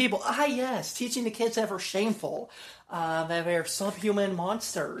these young people. Yes, teaching the kids that they're shameful, that they're subhuman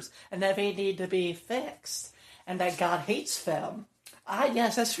monsters, and that they need to be fixed, and that God hates them.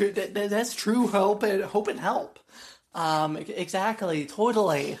 Yes, that's true. That's true hope and help. Exactly,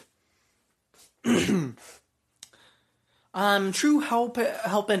 totally. True help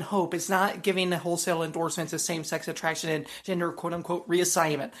and hope is not giving a wholesale endorsement to same-sex attraction and gender quote-unquote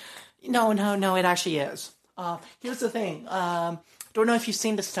reassignment. No, it actually is. Here's the thing. Don't know if you've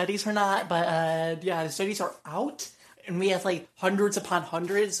seen the studies or not, but the studies are out, and we have hundreds upon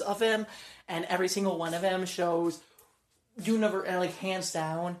hundreds of them, and every single one of them shows hands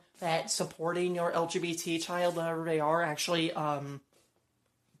down that supporting your LGBT child, whatever they are, actually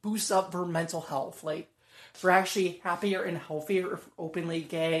boosts up their mental health. They're actually happier and healthier if openly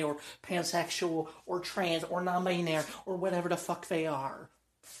gay or pansexual or trans or non-binary or whatever the fuck they are.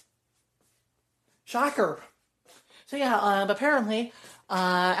 Shocker. So apparently,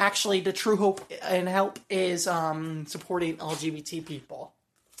 actually the true hope and help is supporting LGBT people.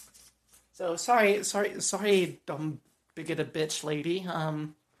 So sorry, dumb bigoted bitch lady.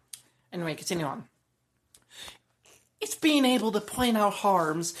 Anyway, continue on. It's being able to point out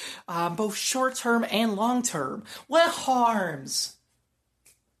harms, both short-term and long-term. What harms?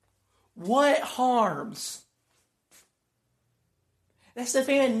 What harms? That's the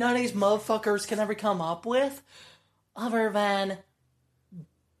thing that none of these motherfuckers can ever come up with, other than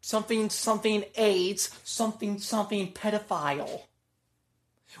something AIDS, something pedophile,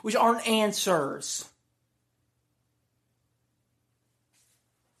 which aren't answers.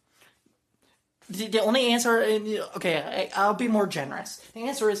 The only answer, okay, I'll be more generous. The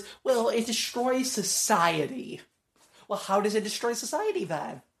answer is, well, it destroys society. Well, how does it destroy society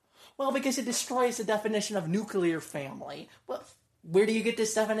then? Well, because it destroys the definition of nuclear family. Well, where do you get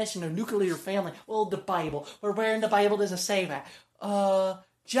this definition of nuclear family? Well, the Bible. Or where in the Bible does it say that?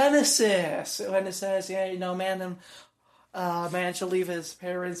 Genesis, when it says, man shall leave his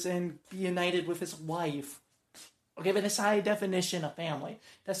parents and be united with his wife. Okay, but it's not a definition of family.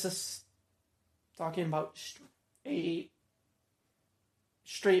 That's just talking about a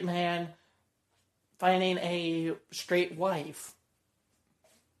straight man finding a straight wife.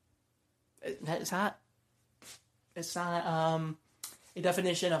 It's not a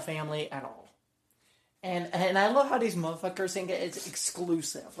definition of family at all. And I love how these motherfuckers think it's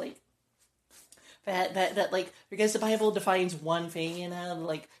exclusive. That like, because the Bible defines one thing,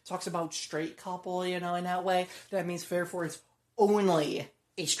 like talks about straight couple, in that way, that means therefore it's only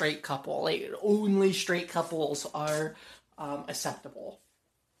a straight couple. Like, only straight couples are acceptable.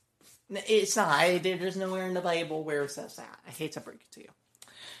 It's not. There's nowhere in the Bible where it says that. I hate to break it to you.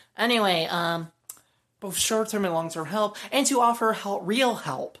 Anyway, both short-term and long-term help, and to offer real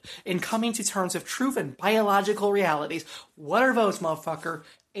help in coming to terms with truth and biological realities. What are those, motherfucker?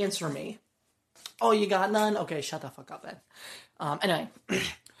 Answer me. Oh, you got none? Okay, shut the fuck up then. Anyway,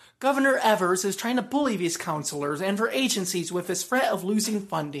 Governor Evers is trying to bully these counselors and their agencies with his threat of losing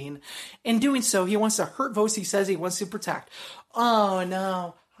funding. In doing so, he wants to hurt those he says he wants to protect. Oh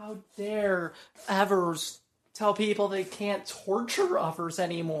no, how dare Evers tell people they can't torture others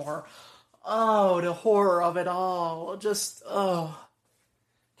anymore. Oh, the horror of it all. Just, oh.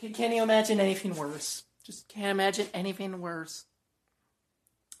 Can't you imagine anything worse? Just can't imagine anything worse.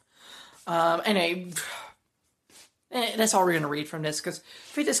 Anyway, that's all we're going to read from this, because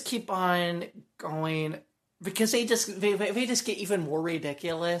if we just keep on going, because they just get even more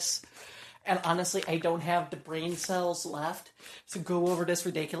ridiculous. And honestly, I don't have the brain cells left to go over this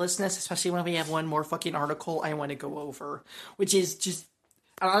ridiculousness, especially when we have one more fucking article I want to go over, which is just,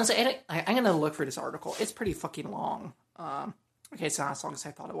 honestly, I'm going to look for this article. It's pretty fucking long. Okay, it's not as long as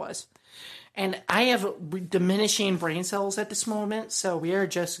I thought it was. And I have diminishing brain cells at this moment, so we are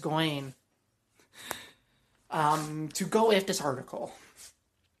just going to go with this article.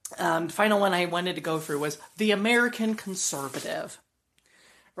 The final one I wanted to go through was The American Conservative.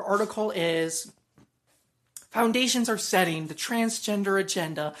 The article is, foundations are setting the transgender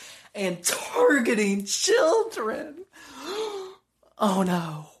agenda and targeting children. Oh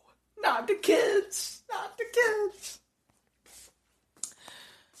no, not the kids, not the kids.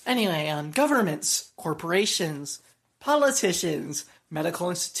 Anyway, governments, corporations, politicians, medical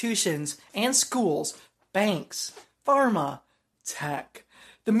institutions, and schools, banks, pharma, tech,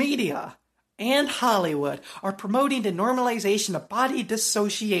 the media, and Hollywood are promoting the normalization of body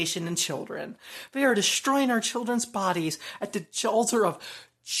dissociation in children. They are destroying our children's bodies at the altar of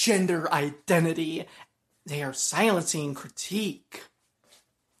gender identity. They are silencing critique.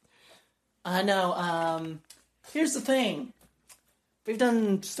 Here's the thing. We've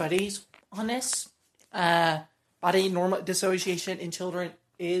done studies on this. Body dissociation in children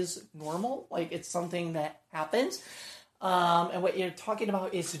is normal. Like, it's something that happens. And what you're talking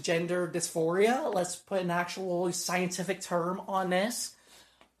about is gender dysphoria. Let's put an actual scientific term on this.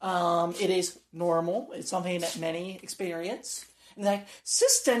 It is normal. It's something that many experience. In fact,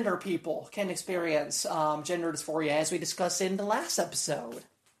 cisgender people can experience gender dysphoria, as we discussed in the last episode.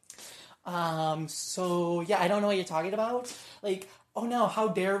 So, yeah, I don't know what you're talking about. Like, oh no, how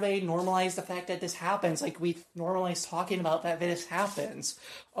dare they normalize the fact that this happens? Like, we normalize talking about that this happens.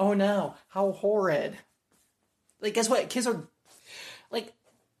 Oh no, how horrid. Like, guess what? Kids are, like,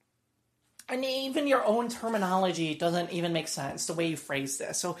 and even your own terminology doesn't even make sense, the way you phrase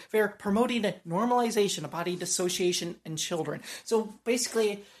this. So, they're promoting the normalization of body dissociation in children. So,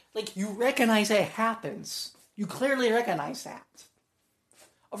 basically, like, you recognize that it happens. You clearly recognize that.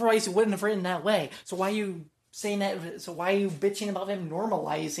 Otherwise, you wouldn't have written that way. So, why are you saying that? So, why are you bitching about them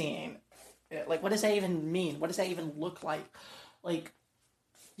normalizing it? Like, what does that even mean? What does that even look like? Like,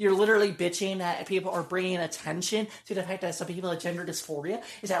 you're literally bitching that people are bringing attention to the fact that some people have gender dysphoria?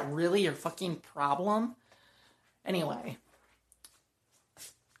 Is that really your fucking problem? Anyway,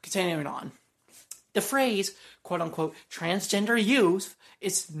 continuing on. The phrase, quote-unquote, transgender youth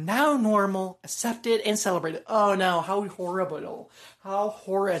is now normal, accepted, and celebrated. Oh no, how horrible. How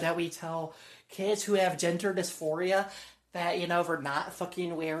horrid that we tell kids who have gender dysphoria that, they're not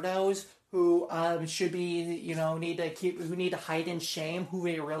fucking weirdos, who should be, who need to hide in shame who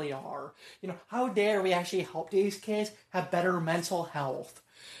they really are. How dare we actually help these kids have better mental health?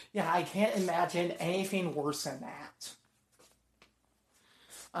 Yeah, I can't imagine anything worse than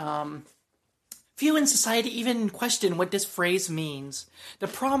that. Few in society even question what this phrase means. The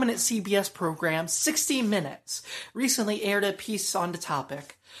prominent CBS program 60 Minutes recently aired a piece on the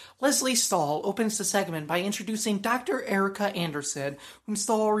topic. Leslie Stahl opens the segment by introducing Dr. Erica Anderson, whom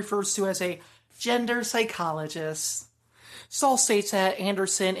Stahl refers to as a gender psychologist. Stahl states that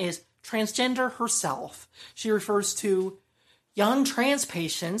Anderson is transgender herself. She refers to young trans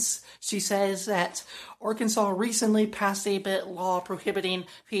patients. She says that Arkansas recently passed a law prohibiting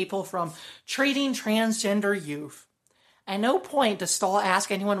people from treating transgender youth. At no point does Stahl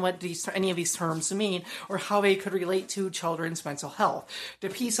ask anyone what any of these terms mean or how they could relate to children's mental health. The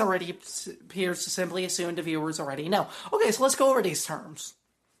piece already appears to simply assume the viewers already know. Okay, so let's go over these terms.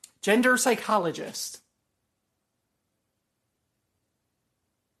 Gender psychologist.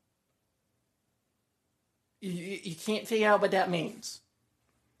 you can't figure out what that means.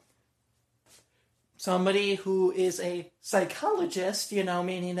 Somebody who is a psychologist,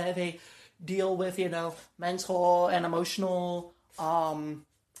 meaning that they deal with, mental and emotional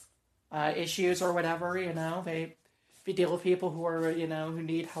issues or whatever, they deal with people who are, who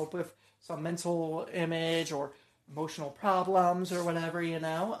need help with some mental image or emotional problems or whatever,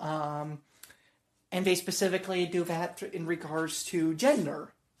 and they specifically do that in regards to gender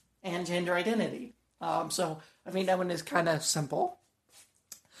and gender identity. So I think that one is kind of simple.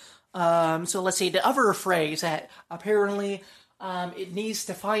 So let's see, the other phrase that apparently it needs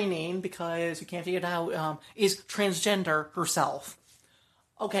defining because we can't figure it out is transgender herself.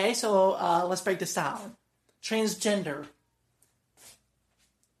 Okay, so let's break this down. Transgender.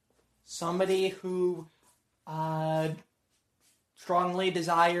 Somebody who strongly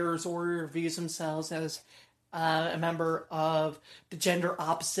desires or views themselves as a member of the gender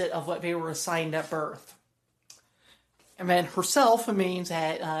opposite of what they were assigned at birth. And then herself means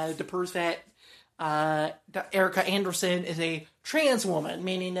that the person that Erica Anderson is a trans woman,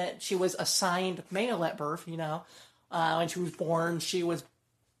 meaning that she was assigned male at birth, when she was born, she was,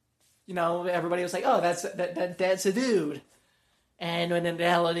 everybody was like, oh, that's a dude. And when in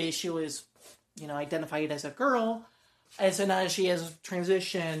reality, she was, identified as a girl. And so now she has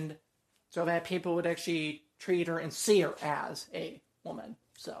transitioned so that people would actually treat her and see her as a woman.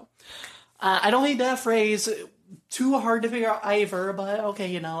 So I don't think that phrase too hard to figure out either, but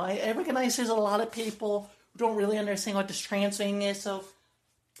okay, I recognize there's a lot of people who don't really understand what this trans thing is, so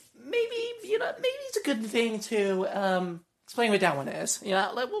maybe it's a good thing to explain what that one is.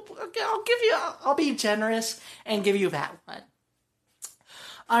 I'll be generous and give you that one.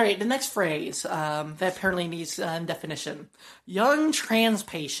 Alright, the next phrase that apparently needs definition. Young trans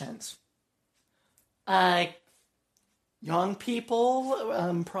patients. Young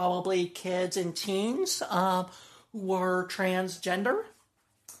people, probably kids and teens, who are transgender.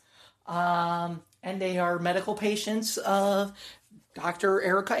 And they are medical patients of Dr.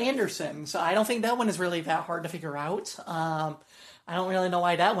 Erica Anderson. So I don't think that one is really that hard to figure out. I don't really know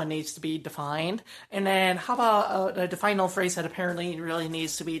why that one needs to be defined. And then how about a final phrase that apparently really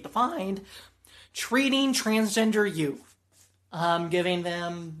needs to be defined? Treating transgender youth. Giving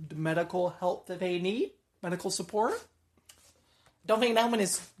them the medical help that they need, medical support. Don't think that one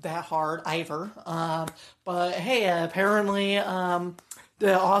is that hard either. But hey, apparently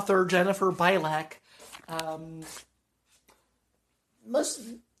the author Jennifer Bilek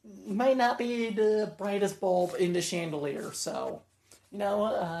might not be the brightest bulb in the chandelier. So,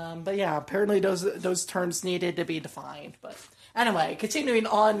 but yeah, apparently those terms needed to be defined. But anyway, continuing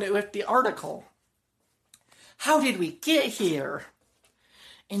on with the article. How did we get here?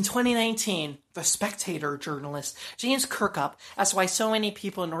 In 2019, The Spectator journalist James Kirkup asked why so many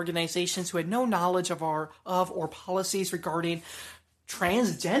people and organizations who had no knowledge of or policies regarding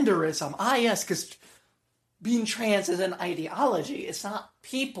transgenderism. Yes, because being trans is an ideology. It's not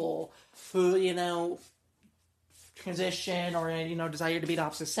people who, transition or, desire to be the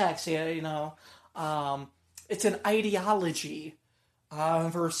opposite sex. It's an ideology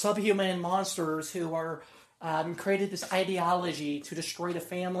for subhuman monsters who are created this ideology to destroy the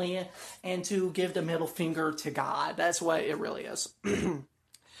family and to give the middle finger to God. That's what it really is.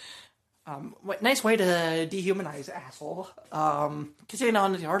 Nice way to dehumanize, asshole. Continuing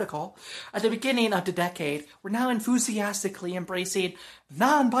on with the article. At the beginning of the decade, we're now enthusiastically embracing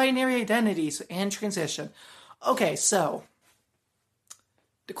non-binary identities and transition. Okay, so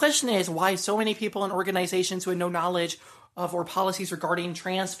the question is why so many people and organizations with no knowledge of or policies regarding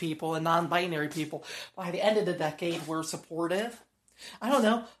trans people and non-binary people by the end of the decade were supportive. I don't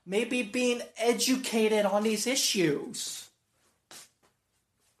know, maybe being educated on these issues.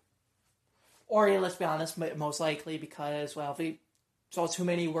 Or, let's be honest, most likely because, they saw too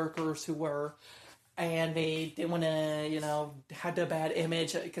many workers who were, and they didn't want to, had the bad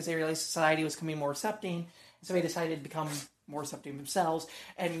image because they realized society was becoming more accepting, so they decided to become more accepting themselves,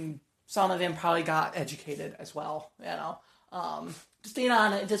 and some of them probably got educated as well, Just being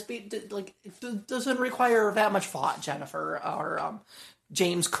on it, it doesn't require that much thought, Jennifer, or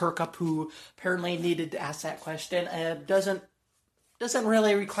James Kirkup, who apparently needed to ask that question, doesn't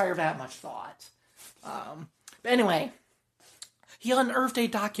really require that much thought. But anyway, he unearthed a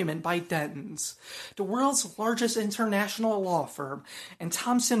document by Dentons, the world's largest international law firm, and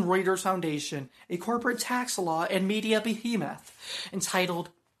Thomson Reuters Foundation, a corporate tax law and media behemoth, entitled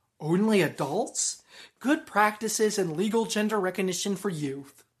Only Adults? Good Practices in Legal Gender Recognition for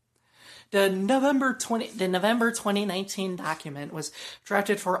Youth. The November 2019 document was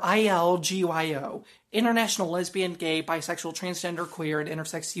drafted for ILGYO, International Lesbian, Gay, Bisexual, Transgender, Queer, and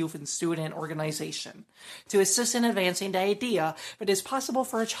Intersex Youth and Student Organization, to assist in advancing the idea that it is possible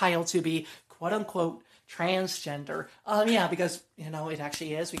for a child to be, quote-unquote, transgender. Yeah, because, it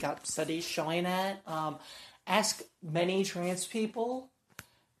actually is. We got studies showing that. Ask many trans people,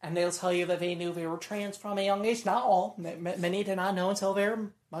 and they'll tell you that they knew they were trans from a young age. Not all. Many did not know until they were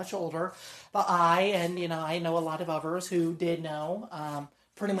much older. But I know a lot of others who did know,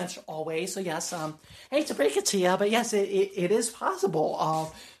 pretty much always. So yes, I hate to break it to you, but yes, it is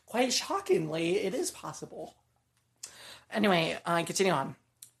possible. Quite shockingly, it is possible. Anyway, continue on.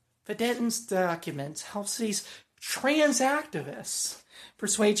 The Denton's document helps these trans activists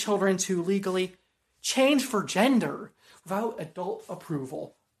persuade children to legally change for gender without adult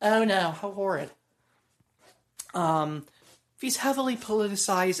approval. Oh no, how horrid. These heavily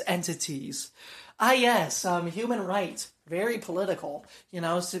politicized entities. Yes, human rights, very political.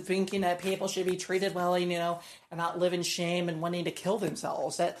 So thinking that people should be treated well, and not live in shame and wanting to kill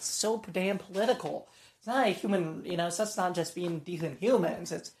themselves. That's so damn political. It's not a human, so that's not just being decent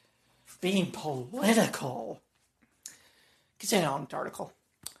humans, it's being political. Continue on with the article.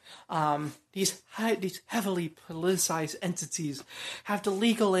 These heavily politicized entities have the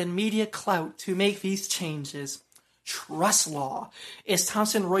legal and media clout to make these changes. Trust Law is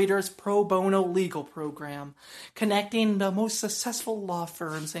Thomson Reuters pro bono legal program, connecting the most successful law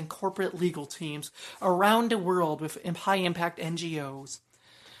firms and corporate legal teams around the world with high-impact NGOs.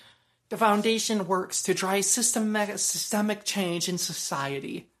 The foundation works to drive systemic change in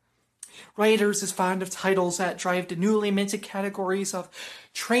society. Reuters is fond of titles that drive the newly minted categories of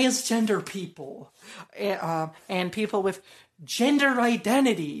transgender people and people with gender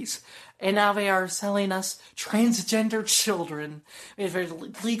identities. And now they are selling us transgender children with their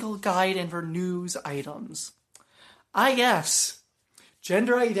legal guide and their news items. Yes,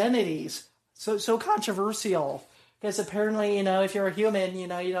 gender identities. So controversial. Because apparently, if you're a human, you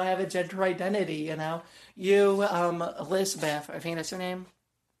don't have a gender identity, You, Elizabeth, I think that's your name?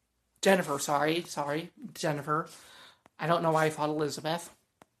 Jennifer, sorry, Jennifer. I don't know why I thought Elizabeth.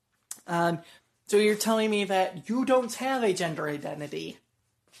 So you're telling me that you don't have a gender identity.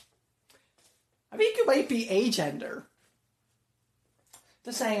 I think you might be agender.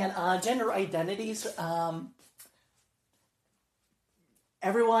 Just saying, gender identities,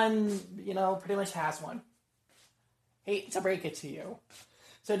 everyone, pretty much has one. Hate to break it to you.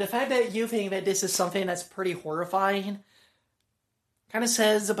 So the fact that you think that this is something that's pretty horrifying kind of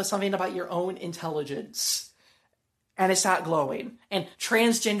says something about your own intelligence. And it's not glowing. And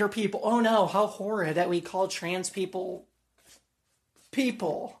transgender people, oh no, how horrid that we call trans people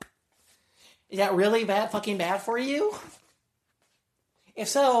people. Is that really fucking bad for you? If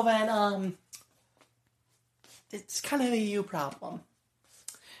so, then, it's kind of a you problem.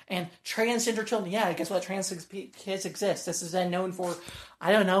 And transgender children, yeah, guess what? Trans kids exist. This has been known for,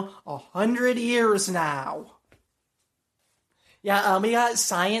 100 years now. Yeah, we got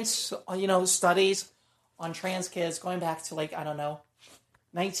science, studies on trans kids going back to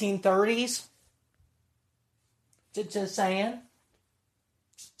 1930s. Just saying,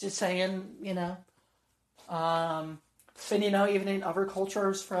 but even in other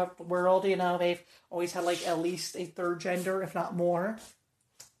cultures throughout the world, they've always had at least a third gender, if not more,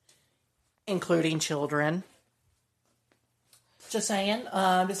 including children. Just saying,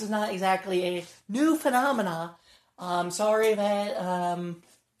 this is not exactly a new phenomena. Sorry that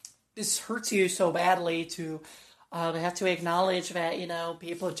this hurts you so badly to have to acknowledge that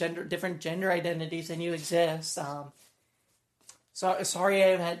people of different gender identities than you exist.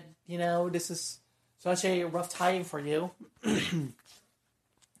 Sorry that this is such a rough time for you.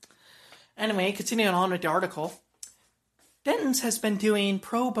 Anyway, continuing on with the article. Denton's has been doing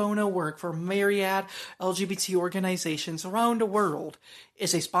pro bono work for myriad LGBT organizations around the world,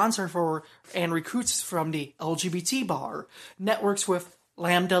 is a sponsor for and recruits from the LGBT Bar, networks with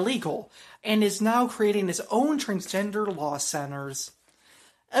Lambda Legal, and is now creating his own transgender law centers.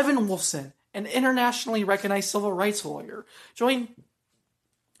 Evan Wolfson, an internationally recognized civil rights lawyer, joined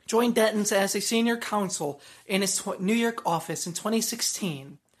Denton's as a senior counsel in his New York office in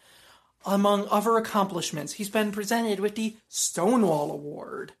 2016. Among other accomplishments, he's been presented with the Stonewall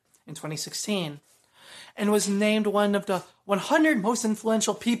Award in 2016 and was named one of the 100 most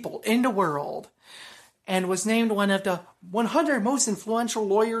influential people in the world and was named one of the 100 most influential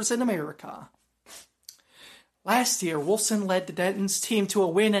lawyers in America. Last year, Wolfson led the Denton's team to a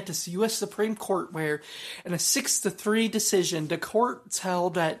win at the U.S. Supreme Court where, in a 6-3 decision, the court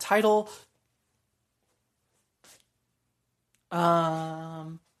held that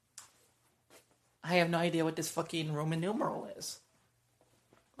I have no idea what this fucking Roman numeral is.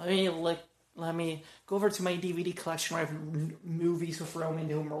 Let me go over to my DVD collection where I have movies with Roman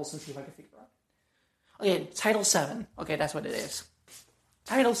numerals and see if I can figure out. Okay, Title 7. Okay, that's what it is.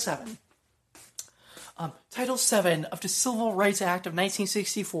 Title 7. Title 7 of the Civil Rights Act of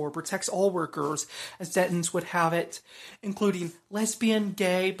 1964 protects all workers, as Dentons would have it, including lesbian,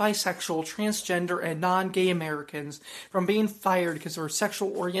 gay, bisexual, transgender, and non-gay Americans, from being fired because of their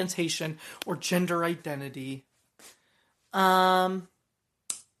sexual orientation or gender identity. So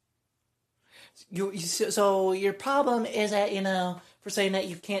your problem is that, for saying that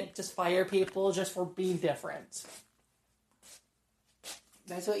you can't just fire people just for being different.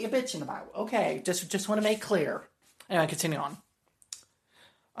 That's what you're bitching about. Okay, just want to make clear. Anyway, continue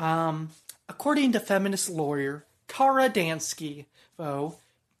on. According to feminist lawyer Kara Dansky, though,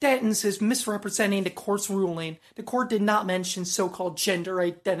 Dentons is misrepresenting the court's ruling. The court did not mention so-called gender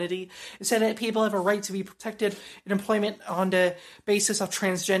identity. It said that people have a right to be protected in employment on the basis of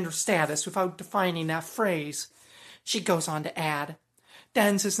transgender status without defining that phrase. She goes on to add,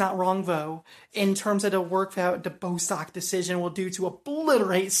 Dentons is not wrong, though, in terms of the work that the Bostock decision will do to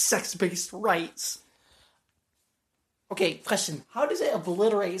obliterate sex-based rights. Okay, question. How does it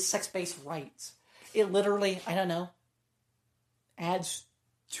obliterate sex-based rights? It literally, I don't know, adds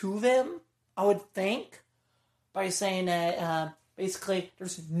to them, I would think, by saying that basically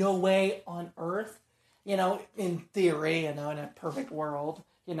there's no way on earth, in theory, in a perfect world,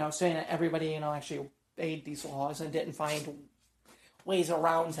 saying that everybody, actually obeyed these laws and didn't find ways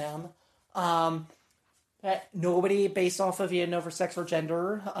around them, that nobody based off of, for sex or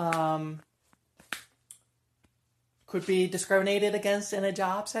gender, could be discriminated against in a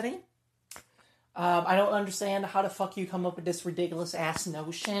job setting. I don't understand how the fuck you come up with this ridiculous ass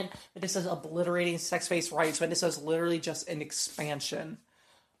notion that this is obliterating sex-based rights when this is literally just an expansion.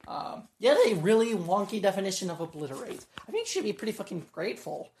 A really wonky definition of obliterate. I think you should be pretty fucking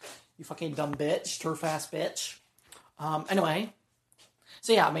grateful. You fucking dumb bitch, turf-ass bitch. Anyway.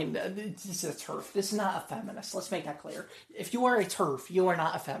 So yeah, this is a turf. This is not a feminist. Let's make that clear. If you are a turf, you are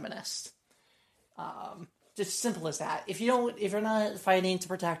not a feminist. Just simple as that. If you're not fighting to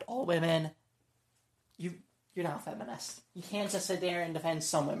protect all women, you're not a feminist. You can't just sit there and defend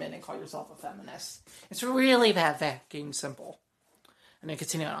some women and call yourself a feminist. It's really that fucking simple. And then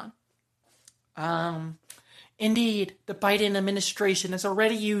continue on. Indeed, the Biden administration has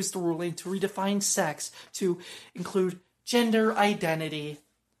already used the ruling to redefine sex to include gender identity.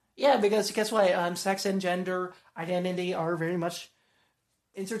 Yeah, because guess what? Sex and gender identity are very much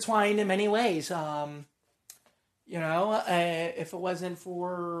intertwined in many ways. If it wasn't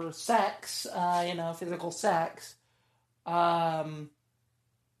for sex, physical sex, probably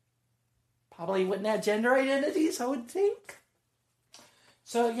wouldn't have gender identities, I would think.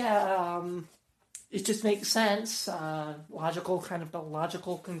 So yeah, it just makes sense. Logical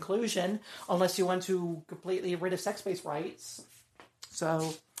conclusion, unless you want to completely rid of sex-based rights.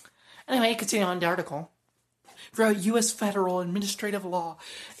 So, anyway, continue on the article. Throughout U.S. federal administrative law,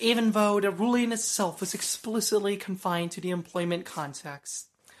 even though the ruling itself was explicitly confined to the employment context.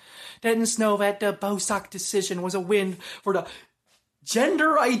 Dentons know that the Bostock decision was a win for the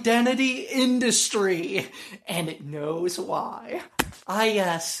gender identity industry, and it knows why.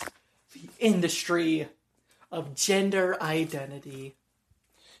 Yes, the industry of gender identity.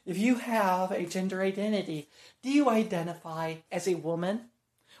 If you have a gender identity, do you identify as a woman?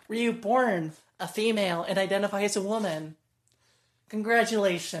 Were you born a female and identify as a woman?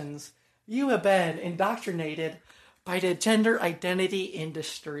 Congratulations. You have been indoctrinated by the gender identity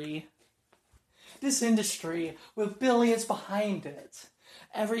industry. This industry, with billions behind it,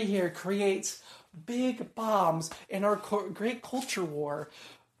 every year creates big bombs in our great culture war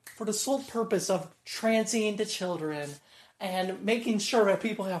for the sole purpose of transing the children and making sure that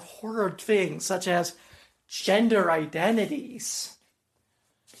people have horrid things such as gender identities.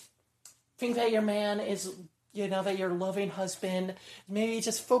 Think that your man is, that your loving husband maybe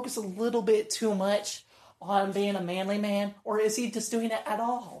just focus a little bit too much on being a manly man, or is he just doing it at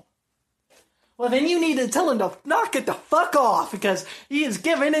all? Well, then you need to tell him to knock it the fuck off, because he is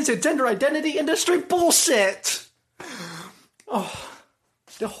giving into gender identity industry bullshit. Oh,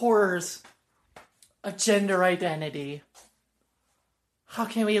 the horrors of gender identity. How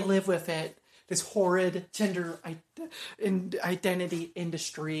can we live with it? This horrid gender identity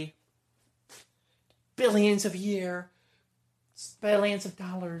industry. Billions of billions of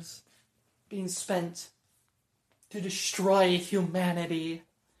dollars being spent to destroy humanity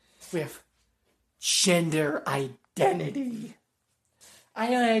with gender identity. I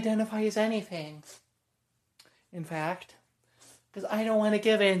don't identify as anything. In fact, Because I don't want to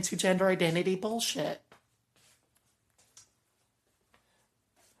give in to gender identity bullshit.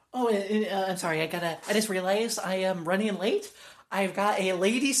 Oh, I'm sorry, I just realized I am running late. I've got a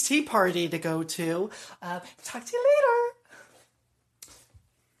ladies' tea party to go to. Talk to you later.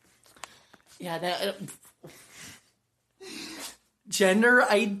 Yeah, gender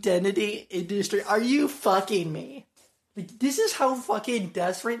identity industry. Are you fucking me? Like, this is how fucking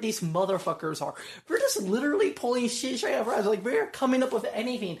desperate these motherfuckers are. We're just literally pulling shit straight out of our ass. Like, we're coming up with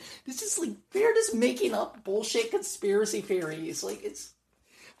anything. This is like, we're just making up bullshit conspiracy theories. Like,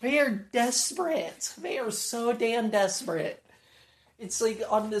 they are desperate. They are so damn desperate. It's like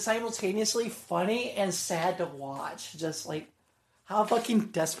simultaneously funny and sad to watch. Just like how fucking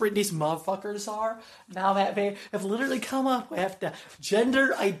desperate these motherfuckers are now that they have literally come up with the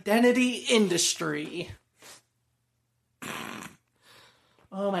gender identity industry.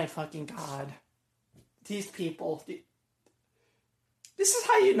 Oh my fucking god. These people. This is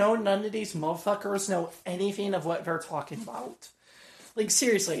how you know none of these motherfuckers know anything of what they're talking about. Like,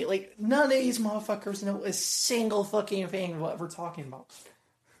 seriously, like, none of these motherfuckers know a single fucking thing of what we're talking about.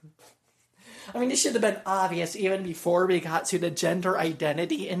 I mean, this should have been obvious even before we got to the gender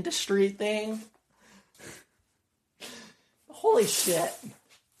identity industry thing. Holy shit.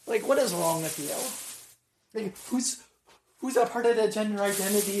 Like, what is wrong with you? Like, who's a part of the gender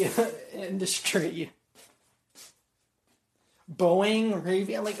identity industry? Boeing,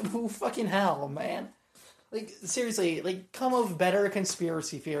 Raytheon, like, who fucking hell, man? Like, seriously, like, come up with better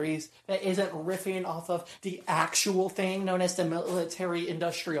conspiracy theories that isn't riffing off of the actual thing known as the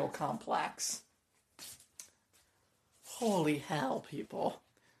military-industrial complex. Holy hell, people.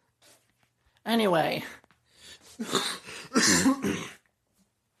 Anyway.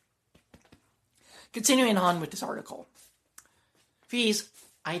 Continuing on with this article. These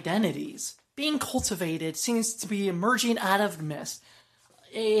identities being cultivated seems to be emerging out of the mist.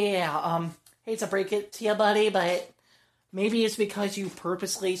 Yeah, hate to break it to you, buddy, but maybe it's because you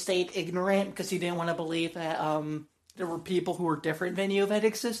purposely stayed ignorant because you didn't want to believe that there were people who were different than you that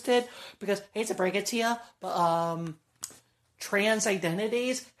existed. Because, hate to break it to you, but trans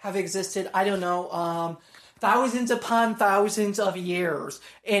identities have existed, I don't know, thousands upon thousands of years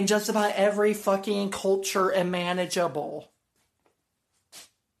in just about every fucking culture imaginable.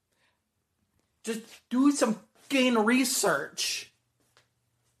 Just do some fucking research.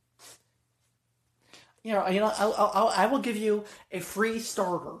 You know, I will give you a free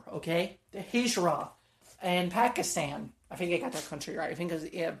starter, okay? The Hijra in Pakistan. I think I got that country right. I think it's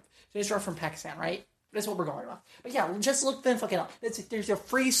Hijra from Pakistan, right? That's what we're going on. But yeah, just look them fucking up. There's your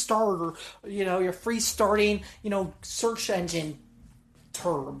free starter, you know, your free starting, you know, search engine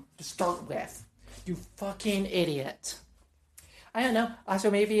term to start with. You fucking idiot. I don't know. Also,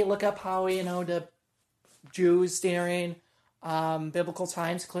 maybe look up how, you know, the Jews during biblical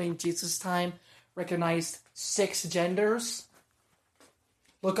times, including Jesus' time, recognized 6 genders.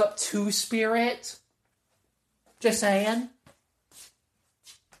 Look up Two-Spirit. Just saying.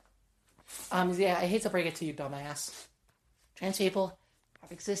 Yeah, I hate to break it to you, dumbass. Trans people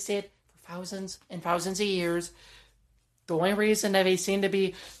have existed for thousands and thousands of years. The only reason that they seem to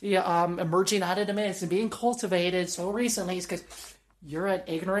be emerging out of the mist and being cultivated so recently is because you're an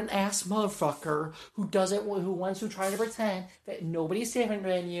ignorant ass motherfucker who wants to try to pretend that nobody's different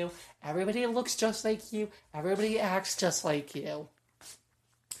than you. Everybody looks just like you. Everybody acts just like you.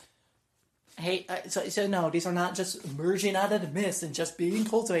 Hey, so no, these are not just emerging out of the mist and just being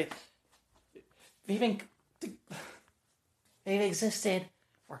cultivated. They've existed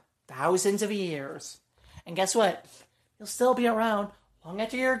for thousands of years. And guess what? You'll still be around long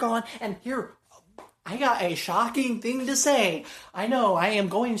after you're gone. And here, I got a shocking thing to say. I know, I am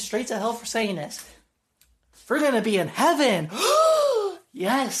going straight to hell for saying this. We're going to be in heaven.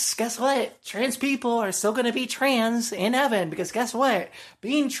 Yes, guess what? Trans people are still going to be trans in heaven. Because guess what?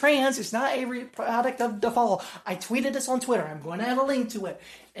 Being trans is not a product of the fall. I tweeted this on Twitter. I'm going to have a link to it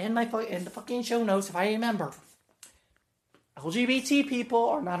in the fucking show notes if I remember. LGBT people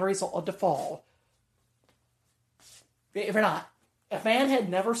are not a result of the fall. If they're not. If man had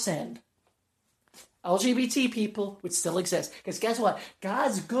never sinned, LGBT people would still exist. Because guess what?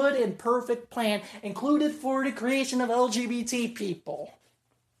 God's good and perfect plan included for the creation of LGBT people.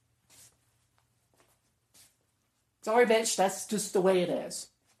 Sorry, bitch, that's just the way it is.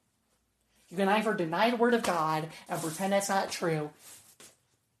 You can either deny the word of God and pretend that's not true,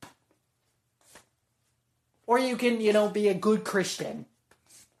 or you can, be a good Christian.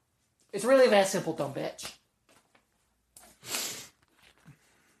 It's really that simple, dumb bitch.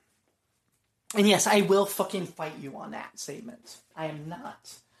 And yes, I will fucking fight you on that statement. I am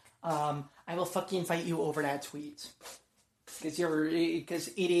not. I will fucking fight you over that tweet. Because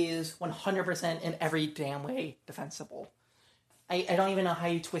it is 100% in every damn way defensible. I don't even know how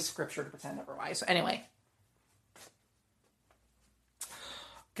you twist scripture to pretend otherwise. So anyway.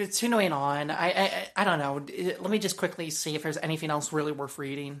 Continuing on, I don't know. Let me just quickly see if there's anything else really worth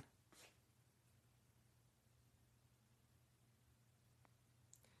reading.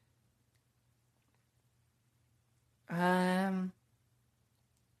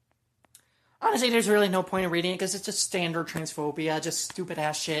 Honestly, there's really no point in reading it because it's just standard transphobia, just stupid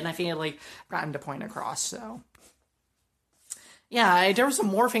ass shit, and I feel like I've gotten the point across, so. Yeah, there were some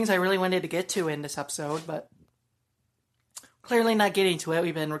more things I really wanted to get to in this episode, but clearly not getting to it.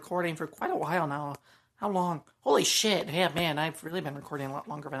 We've been recording for quite a while now. How long? Holy shit. Yeah, man, I've really been recording a lot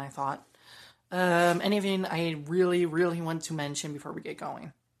longer than I thought. Anything I really, really want to mention before we get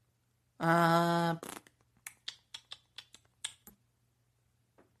going?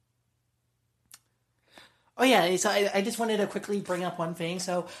 Oh yeah, so I just wanted to quickly bring up one thing.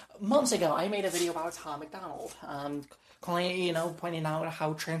 So months ago, I made a video about Tom McDonald, pointing out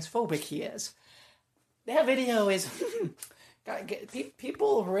how transphobic he is. That video is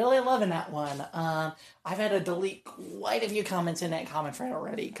people really loving that one. I've had to delete quite a few comments in that comment thread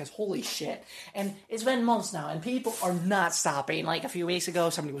already because holy shit! And it's been months now, and people are not stopping. Like a few weeks ago,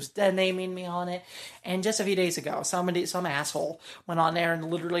 somebody was dead naming me on it, and just a few days ago, some asshole went on there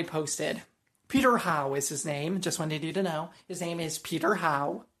and literally posted. Peter Howe is his name. Just wanted you to know. His name is Peter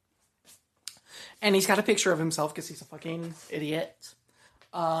Howe. And he's got a picture of himself because he's a fucking idiot.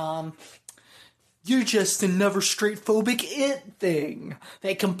 You're just another straightphobic it thing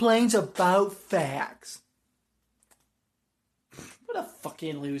that complains about facts. What a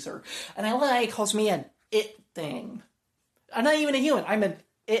fucking loser. And I like he calls me an it thing. I'm not even a human. I'm an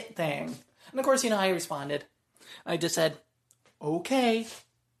it thing. And of course, I responded. I just said, okay.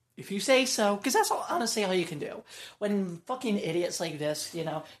 If you say so, because that's honestly all you can do. When fucking idiots like this,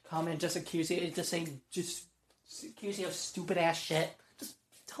 come and just accuse you of stupid ass shit, just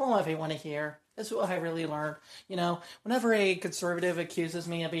tell them what they want to hear. That's what I really learned. Whenever a conservative accuses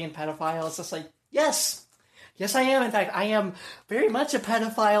me of being a pedophile, it's just like, yes, I am. In fact, I am very much a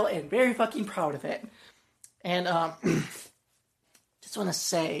pedophile and very fucking proud of it. And just want to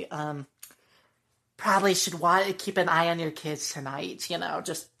say, probably should keep an eye on your kids tonight,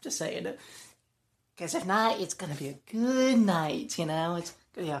 just saying it. Because if not, it's going to be a good night, It's going to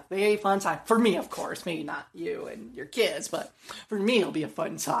be a very fun time. For me, of course. Maybe not you and your kids, but for me, it'll be a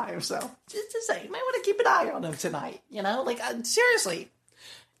fun time. So, just say, you might want to keep an eye on them tonight, seriously.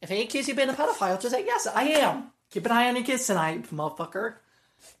 If they accuse you of being a pedophile, just say, yes, I am. Keep an eye on your kids tonight, motherfucker.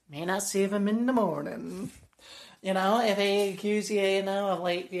 May not see them in the morning. If they accuse you, of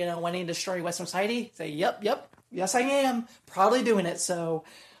wanting to destroy Western society, say, yep, yes, I am. Probably doing it. So,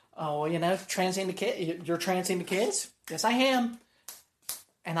 transing the kid, you're transing the kids? Yes, I am.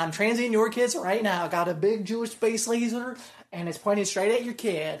 And I'm transing your kids right now. I got a big Jewish space laser, and it's pointing straight at your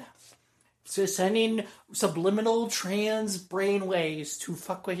kid. So sending subliminal trans brain waves to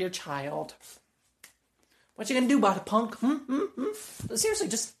fuck with your child. What you gonna do about it, punk? Seriously,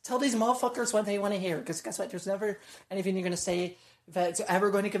 just tell these motherfuckers what they want to hear. Because guess what? There's never anything you're going to say that's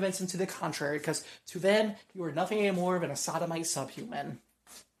ever going to convince them to the contrary. Because to them, you are nothing more than a sodomite subhuman.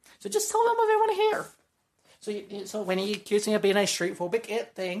 So just tell them what they want to hear. So when he accused me of being a straightphobic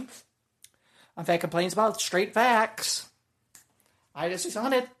it thing, in fact, complains about straight facts, I just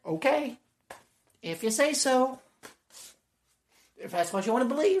responded, okay, if you say so. If that's what you want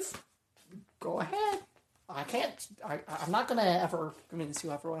to believe, go ahead. I'm not going to ever convince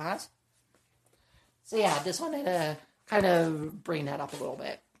you otherwise. So yeah, I just wanted to kind of bring that up a little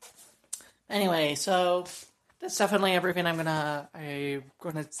bit. Anyway, so that's definitely everything I'm gonna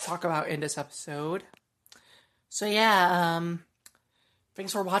talk about in this episode. So yeah,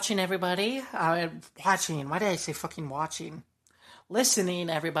 thanks for watching, everybody. Watching, why did I say fucking watching? Listening,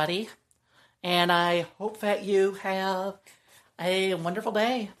 everybody. And I hope that you have a wonderful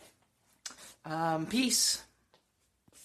day. Peace.